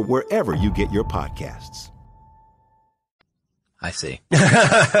Podcasts, or wherever you get your podcasts. I see. Okay.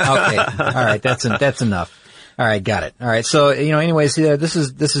 All right. That's enough. All right. Got it. All right. So, anyways, this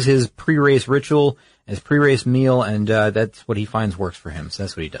is his pre-race ritual, his pre-race meal, and that's what he finds works for him. So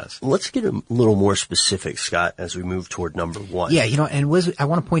that's what he does. Let's get a little more specific, Scott, as we move toward number 1. Yeah. And I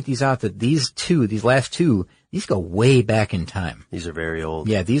want to point these out that these last two, these go way back in time. These are very old.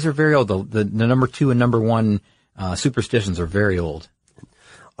 Yeah. These are very old. The number 2 and number 1, superstitions are very old.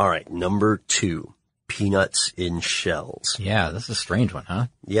 All right. Number 2. Peanuts in shells. Yeah, this is a strange one, huh?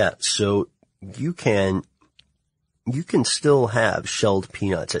 Yeah, so you can still have shelled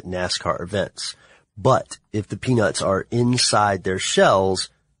peanuts at NASCAR events, but if the peanuts are inside their shells,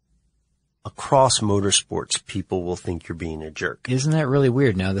 across motorsports, people will think you're being a jerk. Isn't that really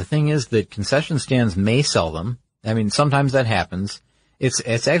weird? Now, the thing is that concession stands may sell them. I mean, sometimes that happens.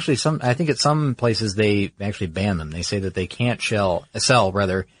 It's actually I think at some places they actually ban them. They say that they can't sell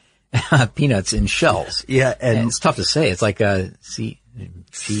peanuts in shells. Yeah, and it's tough to say. It's like never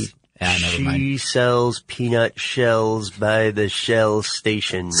mind. She sells peanut shells by the Shell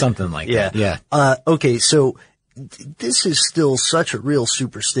station. Something like that. Yeah. Okay, so this is still such a real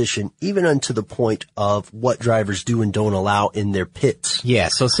superstition, even unto the point of what drivers do and don't allow in their pits. Yeah.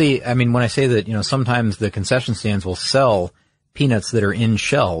 So see, I mean, when I say that, sometimes the concession stands will sell peanuts that are in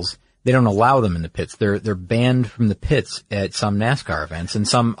shells, they don't allow them in the pits. They're banned from the pits at some NASCAR events and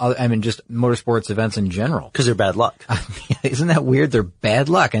some other, just motorsports events in general. Because they're bad luck. Isn't that weird? They're bad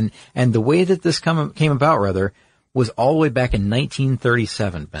luck. And the way that this came about, was all the way back in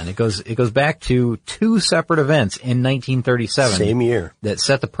 1937, Ben. It goes back to 2 separate events in 1937. Same year. That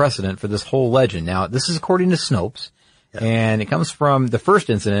set the precedent for this whole legend. Now, this is according to Snopes. Yep. And it comes from, the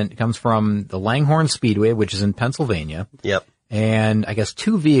first incident, it comes from the Langhorne Speedway, which is in Pennsylvania. Yep. And I guess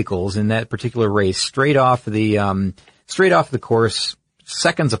 2 vehicles in that particular race straight off the course,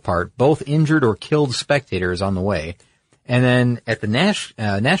 seconds apart, both injured or killed spectators on the way. And then at the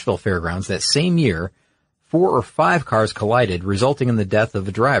Nashville Fairgrounds that same year, 4 or 5 cars collided, resulting in the death of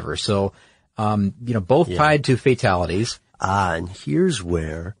a driver. So, both tied to fatalities. And here's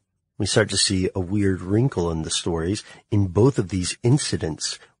where we start to see a weird wrinkle in the stories. In both of these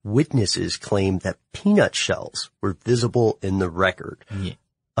incidents, witnesses claimed that peanut shells were visible in the record. Yeah.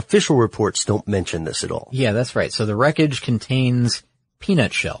 Official reports don't mention this at all. Yeah, that's right. So the wreckage contains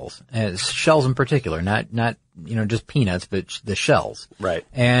peanut shells, shells in particular, not just peanuts, but the shells. Right.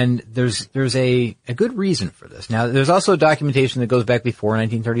 And there's a good reason for this. Now, there's also documentation that goes back before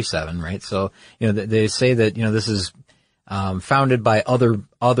 1937, right? So, they say that, this is founded by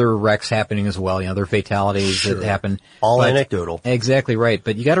other wrecks happening as well, other fatalities that happen. All anecdotal. Exactly right.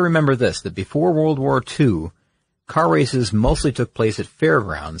 But you got to remember this, that before World War II, car races mostly took place at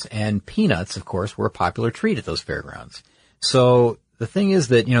fairgrounds, and peanuts, of course, were a popular treat at those fairgrounds. So the thing is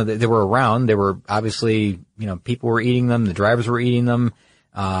that, they were around. They were obviously, people were eating them. The drivers were eating them.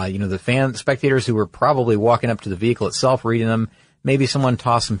 The spectators who were probably walking up to the vehicle itself were eating them. Maybe someone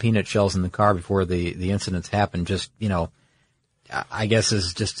tossed some peanut shells in the car before the incidents happened. Just, I guess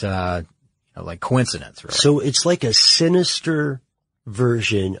is just, like coincidence, really. So it's like a sinister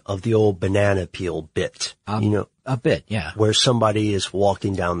version of the old banana peel bit. A bit, yeah. Where somebody is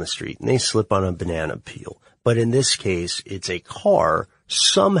walking down the street and they slip on a banana peel. But in this case, it's a car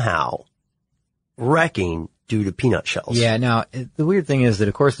somehow wrecking due to peanut shells. Yeah. Now, the weird thing is that,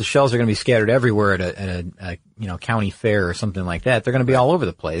 of course, the shells are going to be scattered everywhere at a county fair or something like that. They're going to be all over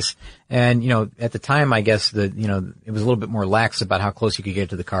the place. And, at the time, I guess that, it was a little bit more lax about how close you could get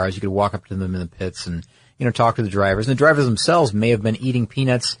to the cars. You could walk up to them in the pits and, talk to the drivers. And the drivers themselves may have been eating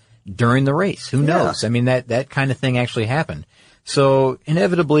peanuts during the race. Who knows? I mean, that kind of thing actually happened. So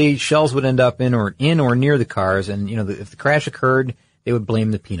inevitably, shells would end up in or near the cars. And, if the crash occurred, they would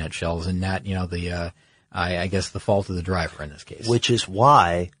blame the peanut shells and not, I guess the fault of the driver in this case. Which is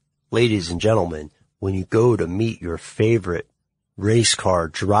why, ladies and gentlemen, when you go to meet your favorite race car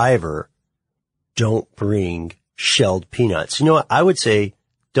driver, don't bring shelled peanuts. You know what? I would say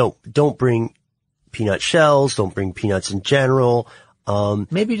don't bring peanut shells, don't bring peanuts in general.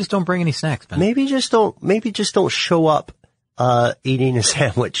 Maybe just don't bring any snacks, Ben. Maybe just don't show up eating a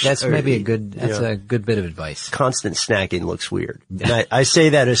sandwich. That's maybe a good bit of advice. Constant snacking looks weird. And I say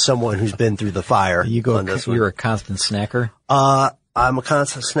that as someone who's been through the fire. You're a constant snacker? I'm a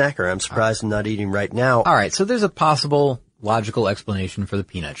constant snacker. I'm surprised I'm not eating right now. All right. So there's a possible logical explanation for the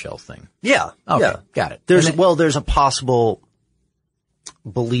peanut shell thing. Yeah. Okay, yeah. Got it. There's a possible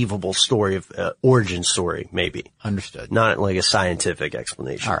believable story of origin story, maybe. Understood. Not like a scientific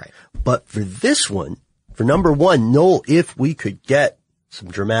explanation. All right. But for this one, for number one, Noel, if we could get some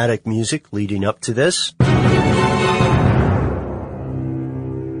dramatic music leading up to this.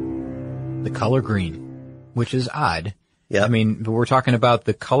 The color green, which is odd. Yeah. I mean, we're talking about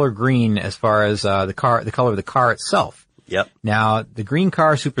the color green as far as the color of the car itself. Yep. Now, the green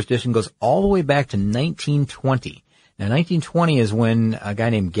car superstition goes all the way back to 1920. Now, 1920 is when a guy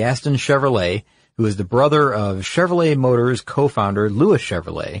named Gaston Chevrolet, who is the brother of Chevrolet Motors co-founder Louis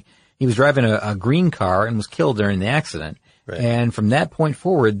Chevrolet, he was driving a green car and was killed during the accident. Right. And from that point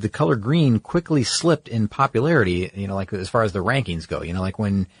forward, the color green quickly slipped in popularity, like as far as the rankings go. Like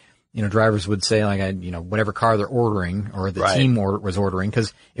when, drivers would say whatever car they're ordering or the team was ordering,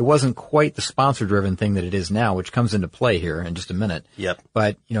 because it wasn't quite the sponsor-driven thing that it is now, which comes into play here in just a minute. Yep.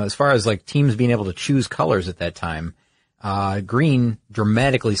 But, as far as like teams being able to choose colors at that time, green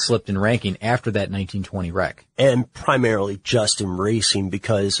dramatically slipped in ranking after that 1920 wreck. And primarily just in racing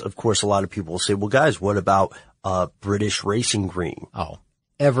because, of course, a lot of people will say, well, guys, what about British racing green? Oh,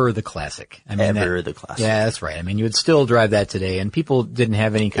 ever the classic. I mean, the classic. Yeah, that's right. I mean, you would still drive that today, and people didn't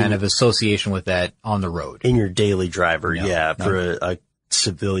have any kind of association with that on the road. In your daily driver, for a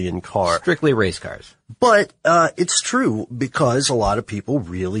civilian car. Strictly race cars. But it's true because a lot of people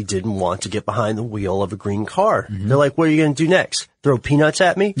really didn't want to get behind the wheel of a green car. Mm-hmm. They're like, what are you going to do next? Throw peanuts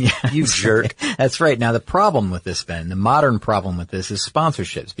at me? Yeah, you jerk. That's right. Now, the problem with this, Ben, the modern problem with this is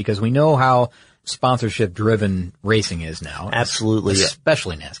sponsorships, because we know how sponsorship-driven racing is now. Absolutely.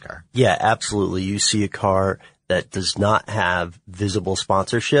 Especially NASCAR. Yeah, absolutely. You see a car that does not have visible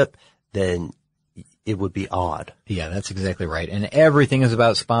sponsorship, then it would be odd. Yeah, that's exactly right. And everything is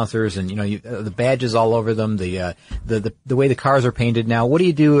about sponsors and, the badges all over them, the way the cars are painted. Now, what do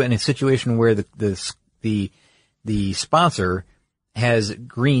you do in a situation where the sponsor has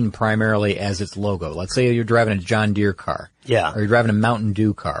green primarily as its logo? Let's say you're driving a John Deere car. Yeah. Or you're driving a Mountain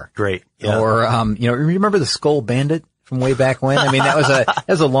Dew car. Great. Yeah. Or, remember the Skull Bandit from way back when? I mean, that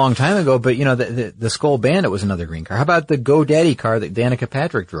was a long time ago, but the Skull Bandit was another green car. How about the GoDaddy car that Danica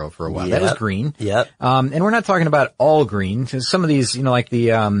Patrick drove for a while? Yep. That was green. Yep. And we're not talking about all green. Some of these, like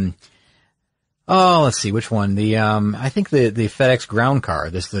the, let's see, which one? I think the FedEx ground car,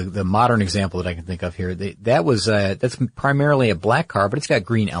 the modern example that I can think of here, that's primarily a black car, but it's got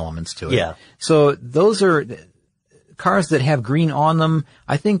green elements to it. Yeah. So those are cars that have green on them.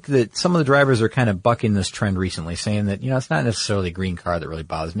 I think that some of the drivers are kind of bucking this trend recently, saying that, it's not necessarily a green car that really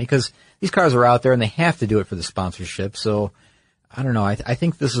bothers me, because these cars are out there and they have to do it for the sponsorship. So I don't know. I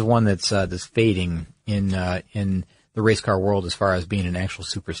think this is one that's fading in the race car world as far as being an actual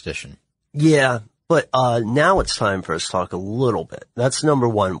superstition. Yeah, but now it's time for us to talk a little bit. That's number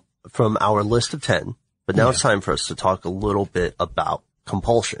one from our list of 10. But now it's time for us to talk a little bit about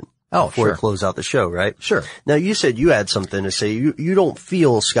compulsion. Oh, before sure. we close out the show, right? Sure. Now, you said you had something to say. You don't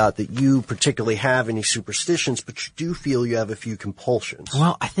feel, Scott, that you particularly have any superstitions, but you do feel you have a few compulsions.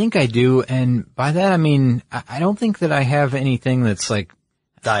 Well, I think I do. And by that, I mean, I don't think that I have anything that's like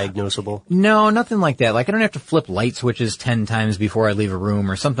diagnosable? No, nothing like that. Like, I don't have to flip light switches 10 times before I leave a room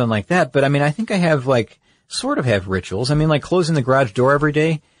or something like that. But I mean, I think I have sort of have rituals. I mean, like closing the garage door every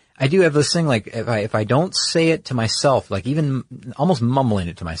day. I do have this thing, like, if I don't say it to myself, like even almost mumbling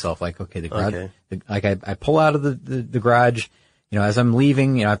it to myself, like, okay, the garage, I pull out of the garage, as I'm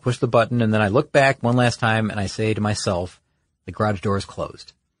leaving, I push the button and then I look back one last time and I say to myself, the garage door is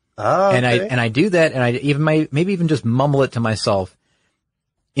closed. Oh, okay. And I do that and I maybe even just mumble it to myself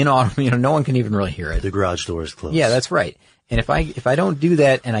inaudible, no one can even really hear it. The garage door is closed. Yeah, that's right. And if I don't do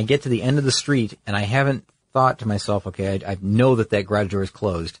that and I get to the end of the street and I haven't thought to myself, okay, I know that garage door is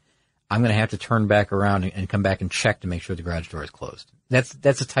closed, I'm going to have to turn back around and come back and check to make sure the garage door is closed. That's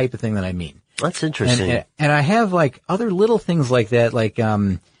the type of thing that I mean. That's interesting. And I have other little things like that,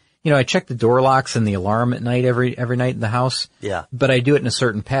 I check the door locks and the alarm at night every night in the house. Yeah. But I do it in a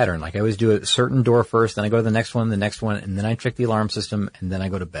certain pattern. Like I always do a certain door first, then I go to the next one, and then I check the alarm system, and then I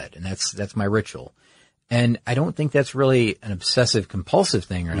go to bed. And that's my ritual. And I don't think that's really an obsessive compulsive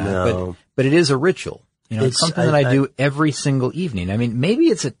thing or not, no. but it is a ritual. It's something that I do every single evening. I mean, maybe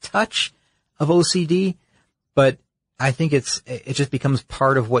it's a touch of OCD, but I think it just becomes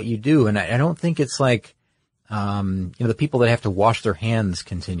part of what you do. And I don't think it's like, the people that have to wash their hands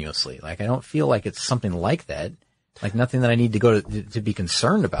continuously. Like, I don't feel like it's something like that. Like nothing that I need to go to be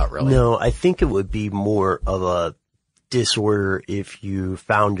concerned about, really. No, I think it would be more of a disorder if you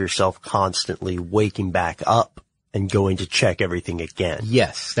found yourself constantly waking back up and going to check everything again.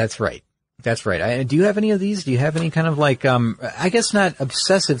 Yes, that's right. That's right. Do you have any of these? Do you have any kind of like, I guess not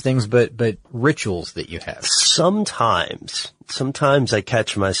obsessive things, but rituals that you have? Sometimes I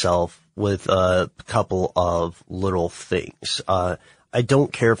catch myself with a couple of little things. I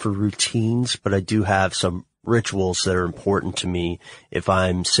don't care for routines, but I do have some rituals that are important to me. If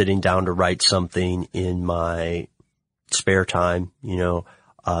I'm sitting down to write something in my spare time,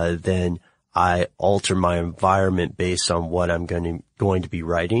 then I alter my environment based on what I'm going to be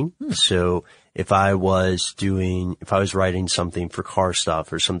writing. So if I was writing something for Car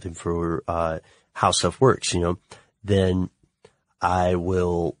Stuff or something for, How Stuff Works, then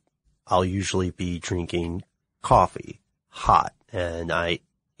I'll usually be drinking coffee hot, and I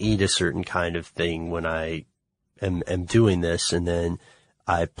eat a certain kind of thing when I am doing this, and then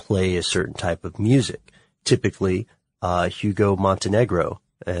I play a certain type of music, typically, Hugo Montenegro.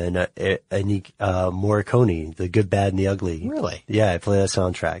 And Morricone, The Good, Bad, and the Ugly. Really? Yeah, I play that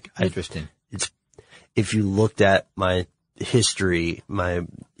soundtrack. Interesting. If you looked at my history, my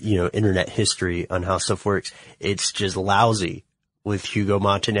internet history on How Stuff Works, it's just lousy with Hugo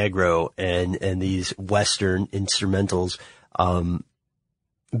Montenegro and these Western instrumentals,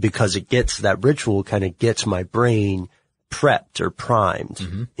 because that ritual kind of gets my brain prepped or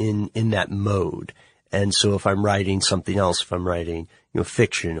primed in that mode. And so if I'm writing something else, if I'm writing,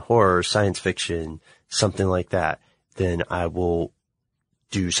 fiction, horror, science fiction, something like that, then I will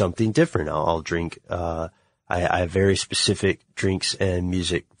do something different. I'll drink, I have very specific drinks and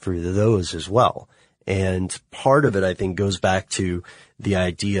music for those as well. And part of it, I think, goes back to the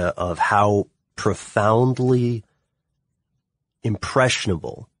idea of how profoundly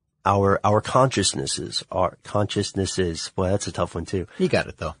impressionable our consciousnesses are. Boy, that's a tough one too. You got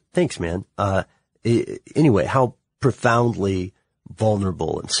it though. Thanks, man. Anyway, how profoundly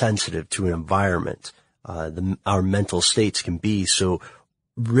vulnerable and sensitive to an environment, our mental states can be. So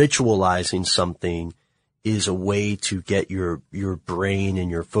ritualizing something is a way to get your brain and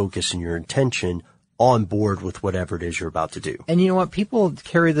your focus and your intention on board with whatever it is you're about to do. And you know what? People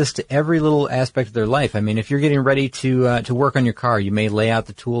carry this to every little aspect of their life. I mean, if you're getting ready to work on your car, you may lay out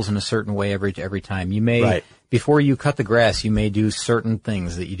the tools in a certain way every time. You may, right. Before you cut the grass, you may do certain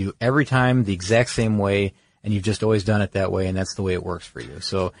things that you do every time the exact same way, and you've just always done it that way, and that's the way it works for you.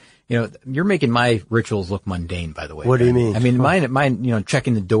 So, you're making my rituals look mundane, by the way. What do you mean? I mean, mine,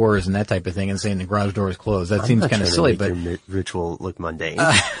 checking the doors and that type of thing and saying the garage door is closed. That seems kind of silly, but your ritual look mundane.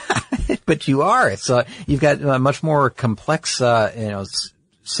 But you are. It's you've got much more complex,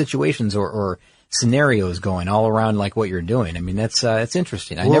 situations or scenarios going all around like what you're doing. I mean, it's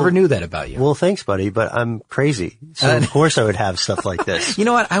interesting. I never knew that about you. Well, thanks, buddy, but I'm crazy. So of course I would have stuff like this. You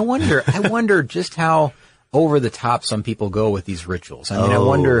know what? I wonder just how over the top some people go with these rituals. I mean, I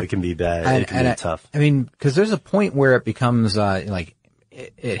wonder. It can be bad. It can be tough. I mean, because there's a point where it becomes,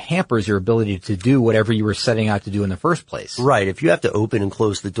 it hampers your ability to do whatever you were setting out to do in the first place. Right. If you have to open and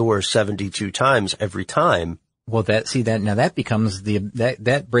close the door 72 times every time. Well, that becomes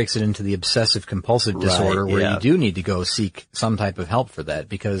that breaks it into the obsessive compulsive disorder where you do need to go seek some type of help for that,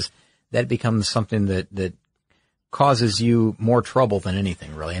 because that becomes something that causes you more trouble than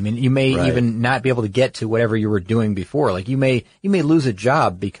anything, really. I mean, you may even not be able to get to whatever you were doing before. Like you may lose a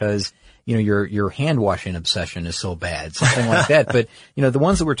job because, your hand washing obsession is so bad, something like that. But, the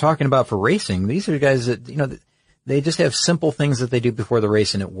ones that we're talking about for racing, these are guys that, they just have simple things that they do before the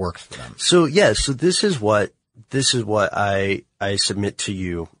race and it works for them. So this is what I submit to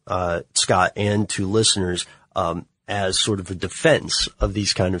you, Scott, and to listeners, as sort of a defense of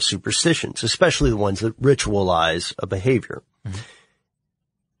these kind of superstitions, especially the ones that ritualize a behavior. Mm-hmm.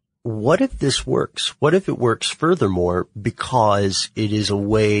 What if this works? What if it works furthermore because it is a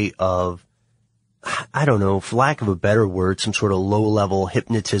way of, I don't know, for lack of a better word, some sort of low-level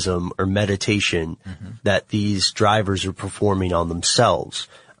hypnotism or meditation that these drivers are performing on themselves?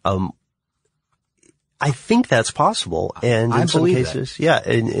 I think that's possible. And in some cases,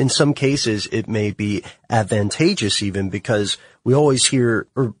 in some cases, it may be advantageous even because we always hear,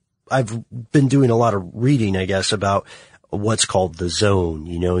 or I've been doing a lot of reading, I guess, about what's called the zone.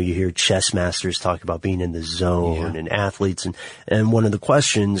 You hear chess masters talk about being in the zone and athletes. And one of the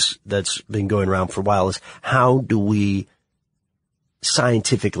questions that's been going around for a while is how do we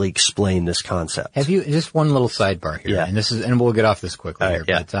scientifically explain this concept? Have you, just one little sidebar here, and we'll get off this quickly here,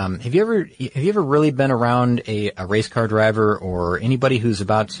 but, have you ever really been around a race car driver or anybody who's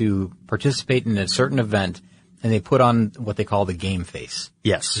about to participate in a certain event and they put on what they call the game face?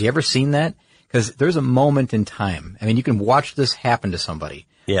 Yes. Have you ever seen that? Because there's a moment in time. I mean, you can watch this happen to somebody.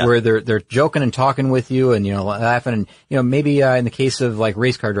 Yeah. Where they're joking and talking with you and, laughing and, maybe, in the case of like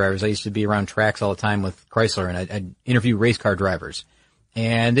race car drivers, I used to be around tracks all the time with Chrysler and I'd interview race car drivers.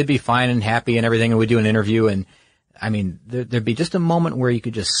 and they'd be fine and happy and everything, and we'd do an interview, and I mean, there'd be just a moment where you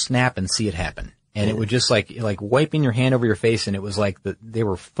could just snap and see it happen. And it would just like wiping your hand over your face, and it was like they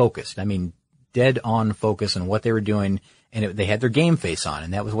were focused. I mean, dead on focus on what they were doing, and they had their game face on,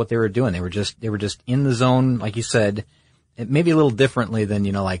 and that was what they were doing. They were just in the zone, like you said, maybe a little differently than,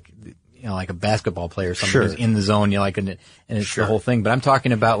 like a basketball player or something who's in the zone, and it's the whole thing. But I'm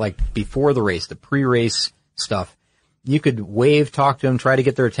talking about like before the race, the pre-race stuff. You could wave, talk to them, try to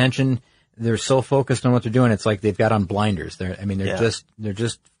get their attention. They're so focused on what they're doing, it's like they've got on blinders. They're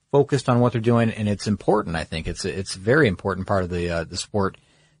just focused on what they're doing, and it's important. I think it's a very important part of the sport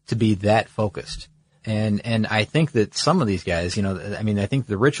to be that focused. And I think that some of these guys, I think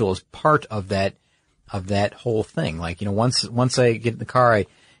the ritual is part of that whole thing. Like, once I get in the car, I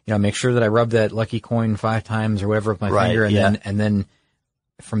make sure that I rub that lucky coin 5 times or whatever with my finger, and then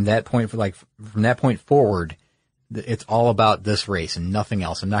from that point forward, it's all about this race and nothing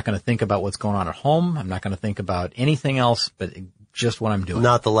else. I'm not going to think about what's going on at home. I'm not going to think about anything else, but just what I'm doing.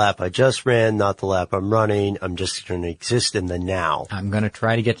 Not the lap I just ran, not the lap I'm running. I'm just going to exist in the now. I'm going to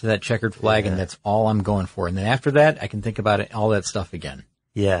try to get to that checkered flag, and that's all I'm going for. And then after that, I can think about all that stuff again.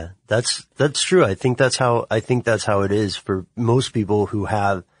 Yeah, that's true. I think that's how it is for most people who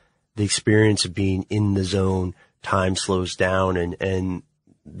have the experience of being in the zone. Time slows down, and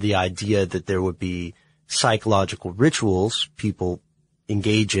the idea that there would be psychological rituals people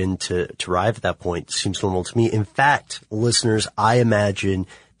engage in to arrive at that point seems normal to me. In fact, listeners, I imagine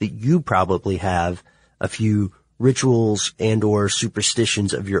that you probably have a few rituals and or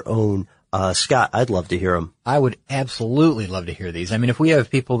superstitions of your own. Scott, I'd love to hear them. I would absolutely love to hear these. I mean, if we have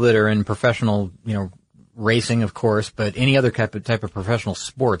people that are in professional, racing, of course, but any other type of professional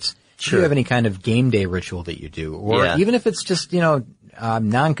sports, do you have any kind of game day ritual that you do? Or even if it's just,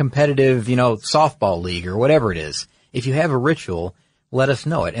 non-competitive, softball league or whatever it is. If you have a ritual, let us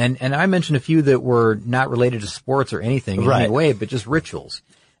know it. And I mentioned a few that were not related to sports or anything in any way, but just rituals.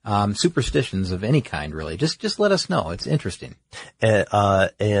 Superstitions of any kind, really. Just let us know. It's interesting.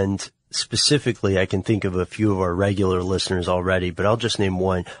 And specifically, I can think of a few of our regular listeners already, but I'll just name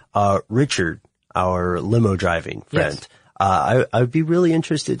one. Richard, our limo driving friend. Yes. I would be really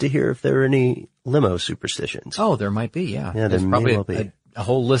interested to hear if there are any limo superstitions. Oh, there might be, yeah. Yeah, there's probably a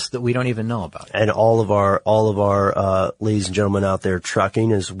whole list that we don't even know about. And all of our ladies and gentlemen out there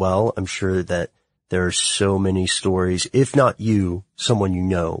trucking as well. I'm sure that there are so many stories. If not you, someone you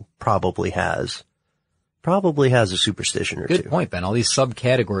know probably has a superstition or two. Good point, Ben. All these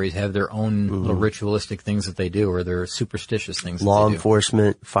subcategories have their own little ritualistic things that they do, or their superstitious things. Law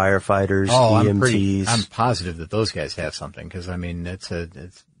enforcement, firefighters, EMTs. I'm positive that those guys have something, because it's a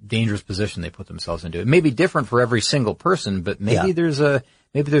dangerous position they put themselves into. It may be different for every single person, but maybe there's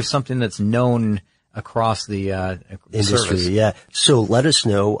something that's known across the industry. Service. Yeah. So let us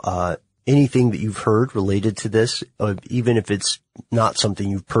know anything that you've heard related to this, even if it's not something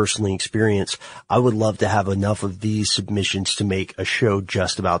you've personally experienced. I would love to have enough of these submissions to make a show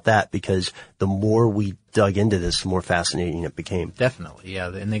just about that, because the more we dug into this, the more fascinating it became. Definitely, yeah.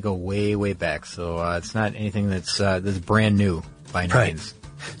 And they go way, way back. So it's not anything that's brand new by no means.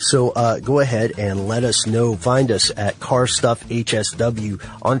 So go ahead and let us know. Find us at Car Stuff HSW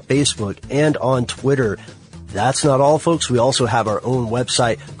on Facebook and on Twitter. That's not all, folks. We also have our own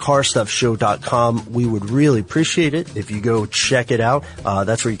website, carstuffshow.com. We would really appreciate it if you go check it out.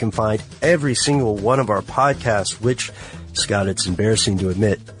 That's where you can find every single one of our podcasts, which, Scott, it's embarrassing to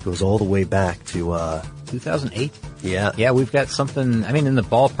admit, goes all the way back to 2008. Yeah. Yeah, we've got something, in the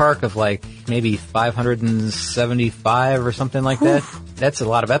ballpark of like maybe 575 or something like that. That's a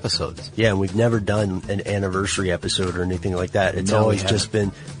lot of episodes. Yeah, and we've never done an anniversary episode or anything like that. It's always just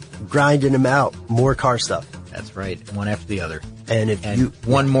been grinding them out. More car stuff. That's right. One after the other. And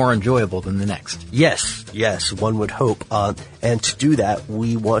one more enjoyable than the next. Yes, one would hope. And to do that,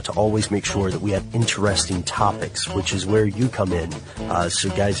 we want to always make sure that we have interesting topics, which is where you come in. So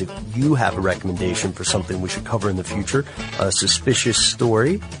guys, if you have a recommendation for something we should cover in the future, a suspicious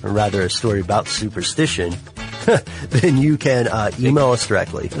story, or rather a story about superstition, then you can email us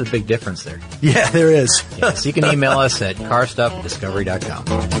directly. There's a big difference there. Yeah, there is. Yes, you can email us at carstuffdiscovery.com.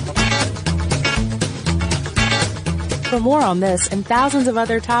 For more on this and thousands of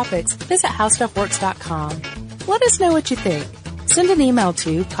other topics, visit howstuffworks.com. Let us know what you think. Send an email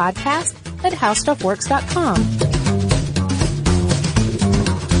to podcast@howstuffworks.com.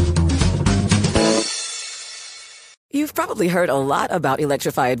 You've probably heard a lot about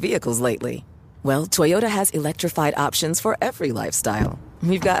electrified vehicles lately. Well, Toyota has electrified options for every lifestyle.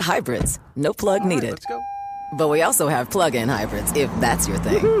 We've got hybrids, no plug needed. Let's go. But we also have plug-in hybrids, if that's your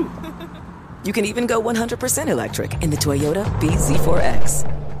thing. You can even go 100% electric in the Toyota BZ4X.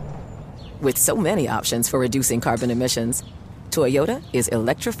 With so many options for reducing carbon emissions, Toyota is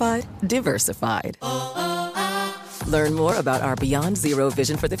electrified, diversified. Learn more about our Beyond Zero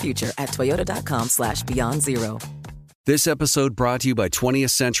vision for the future at toyota.com/Beyond Zero. This episode brought to you by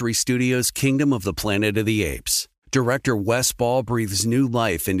 20th Century Studios' Kingdom of the Planet of the Apes. Director Wes Ball breathes new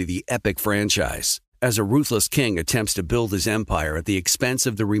life into the epic franchise. As a ruthless king attempts to build his empire at the expense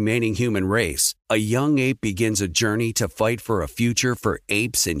of the remaining human race, a young ape begins a journey to fight for a future for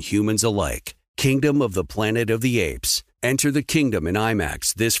apes and humans alike. Kingdom of the Planet of the Apes. Enter the kingdom in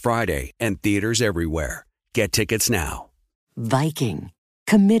IMAX this Friday and theaters everywhere. Get tickets now. Viking,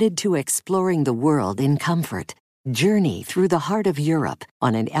 committed to exploring the world in comfort. Journey through the heart of Europe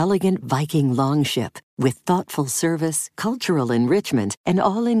on an elegant Viking longship with thoughtful service, cultural enrichment, and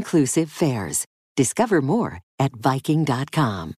all-inclusive fares. Discover more at Viking.com.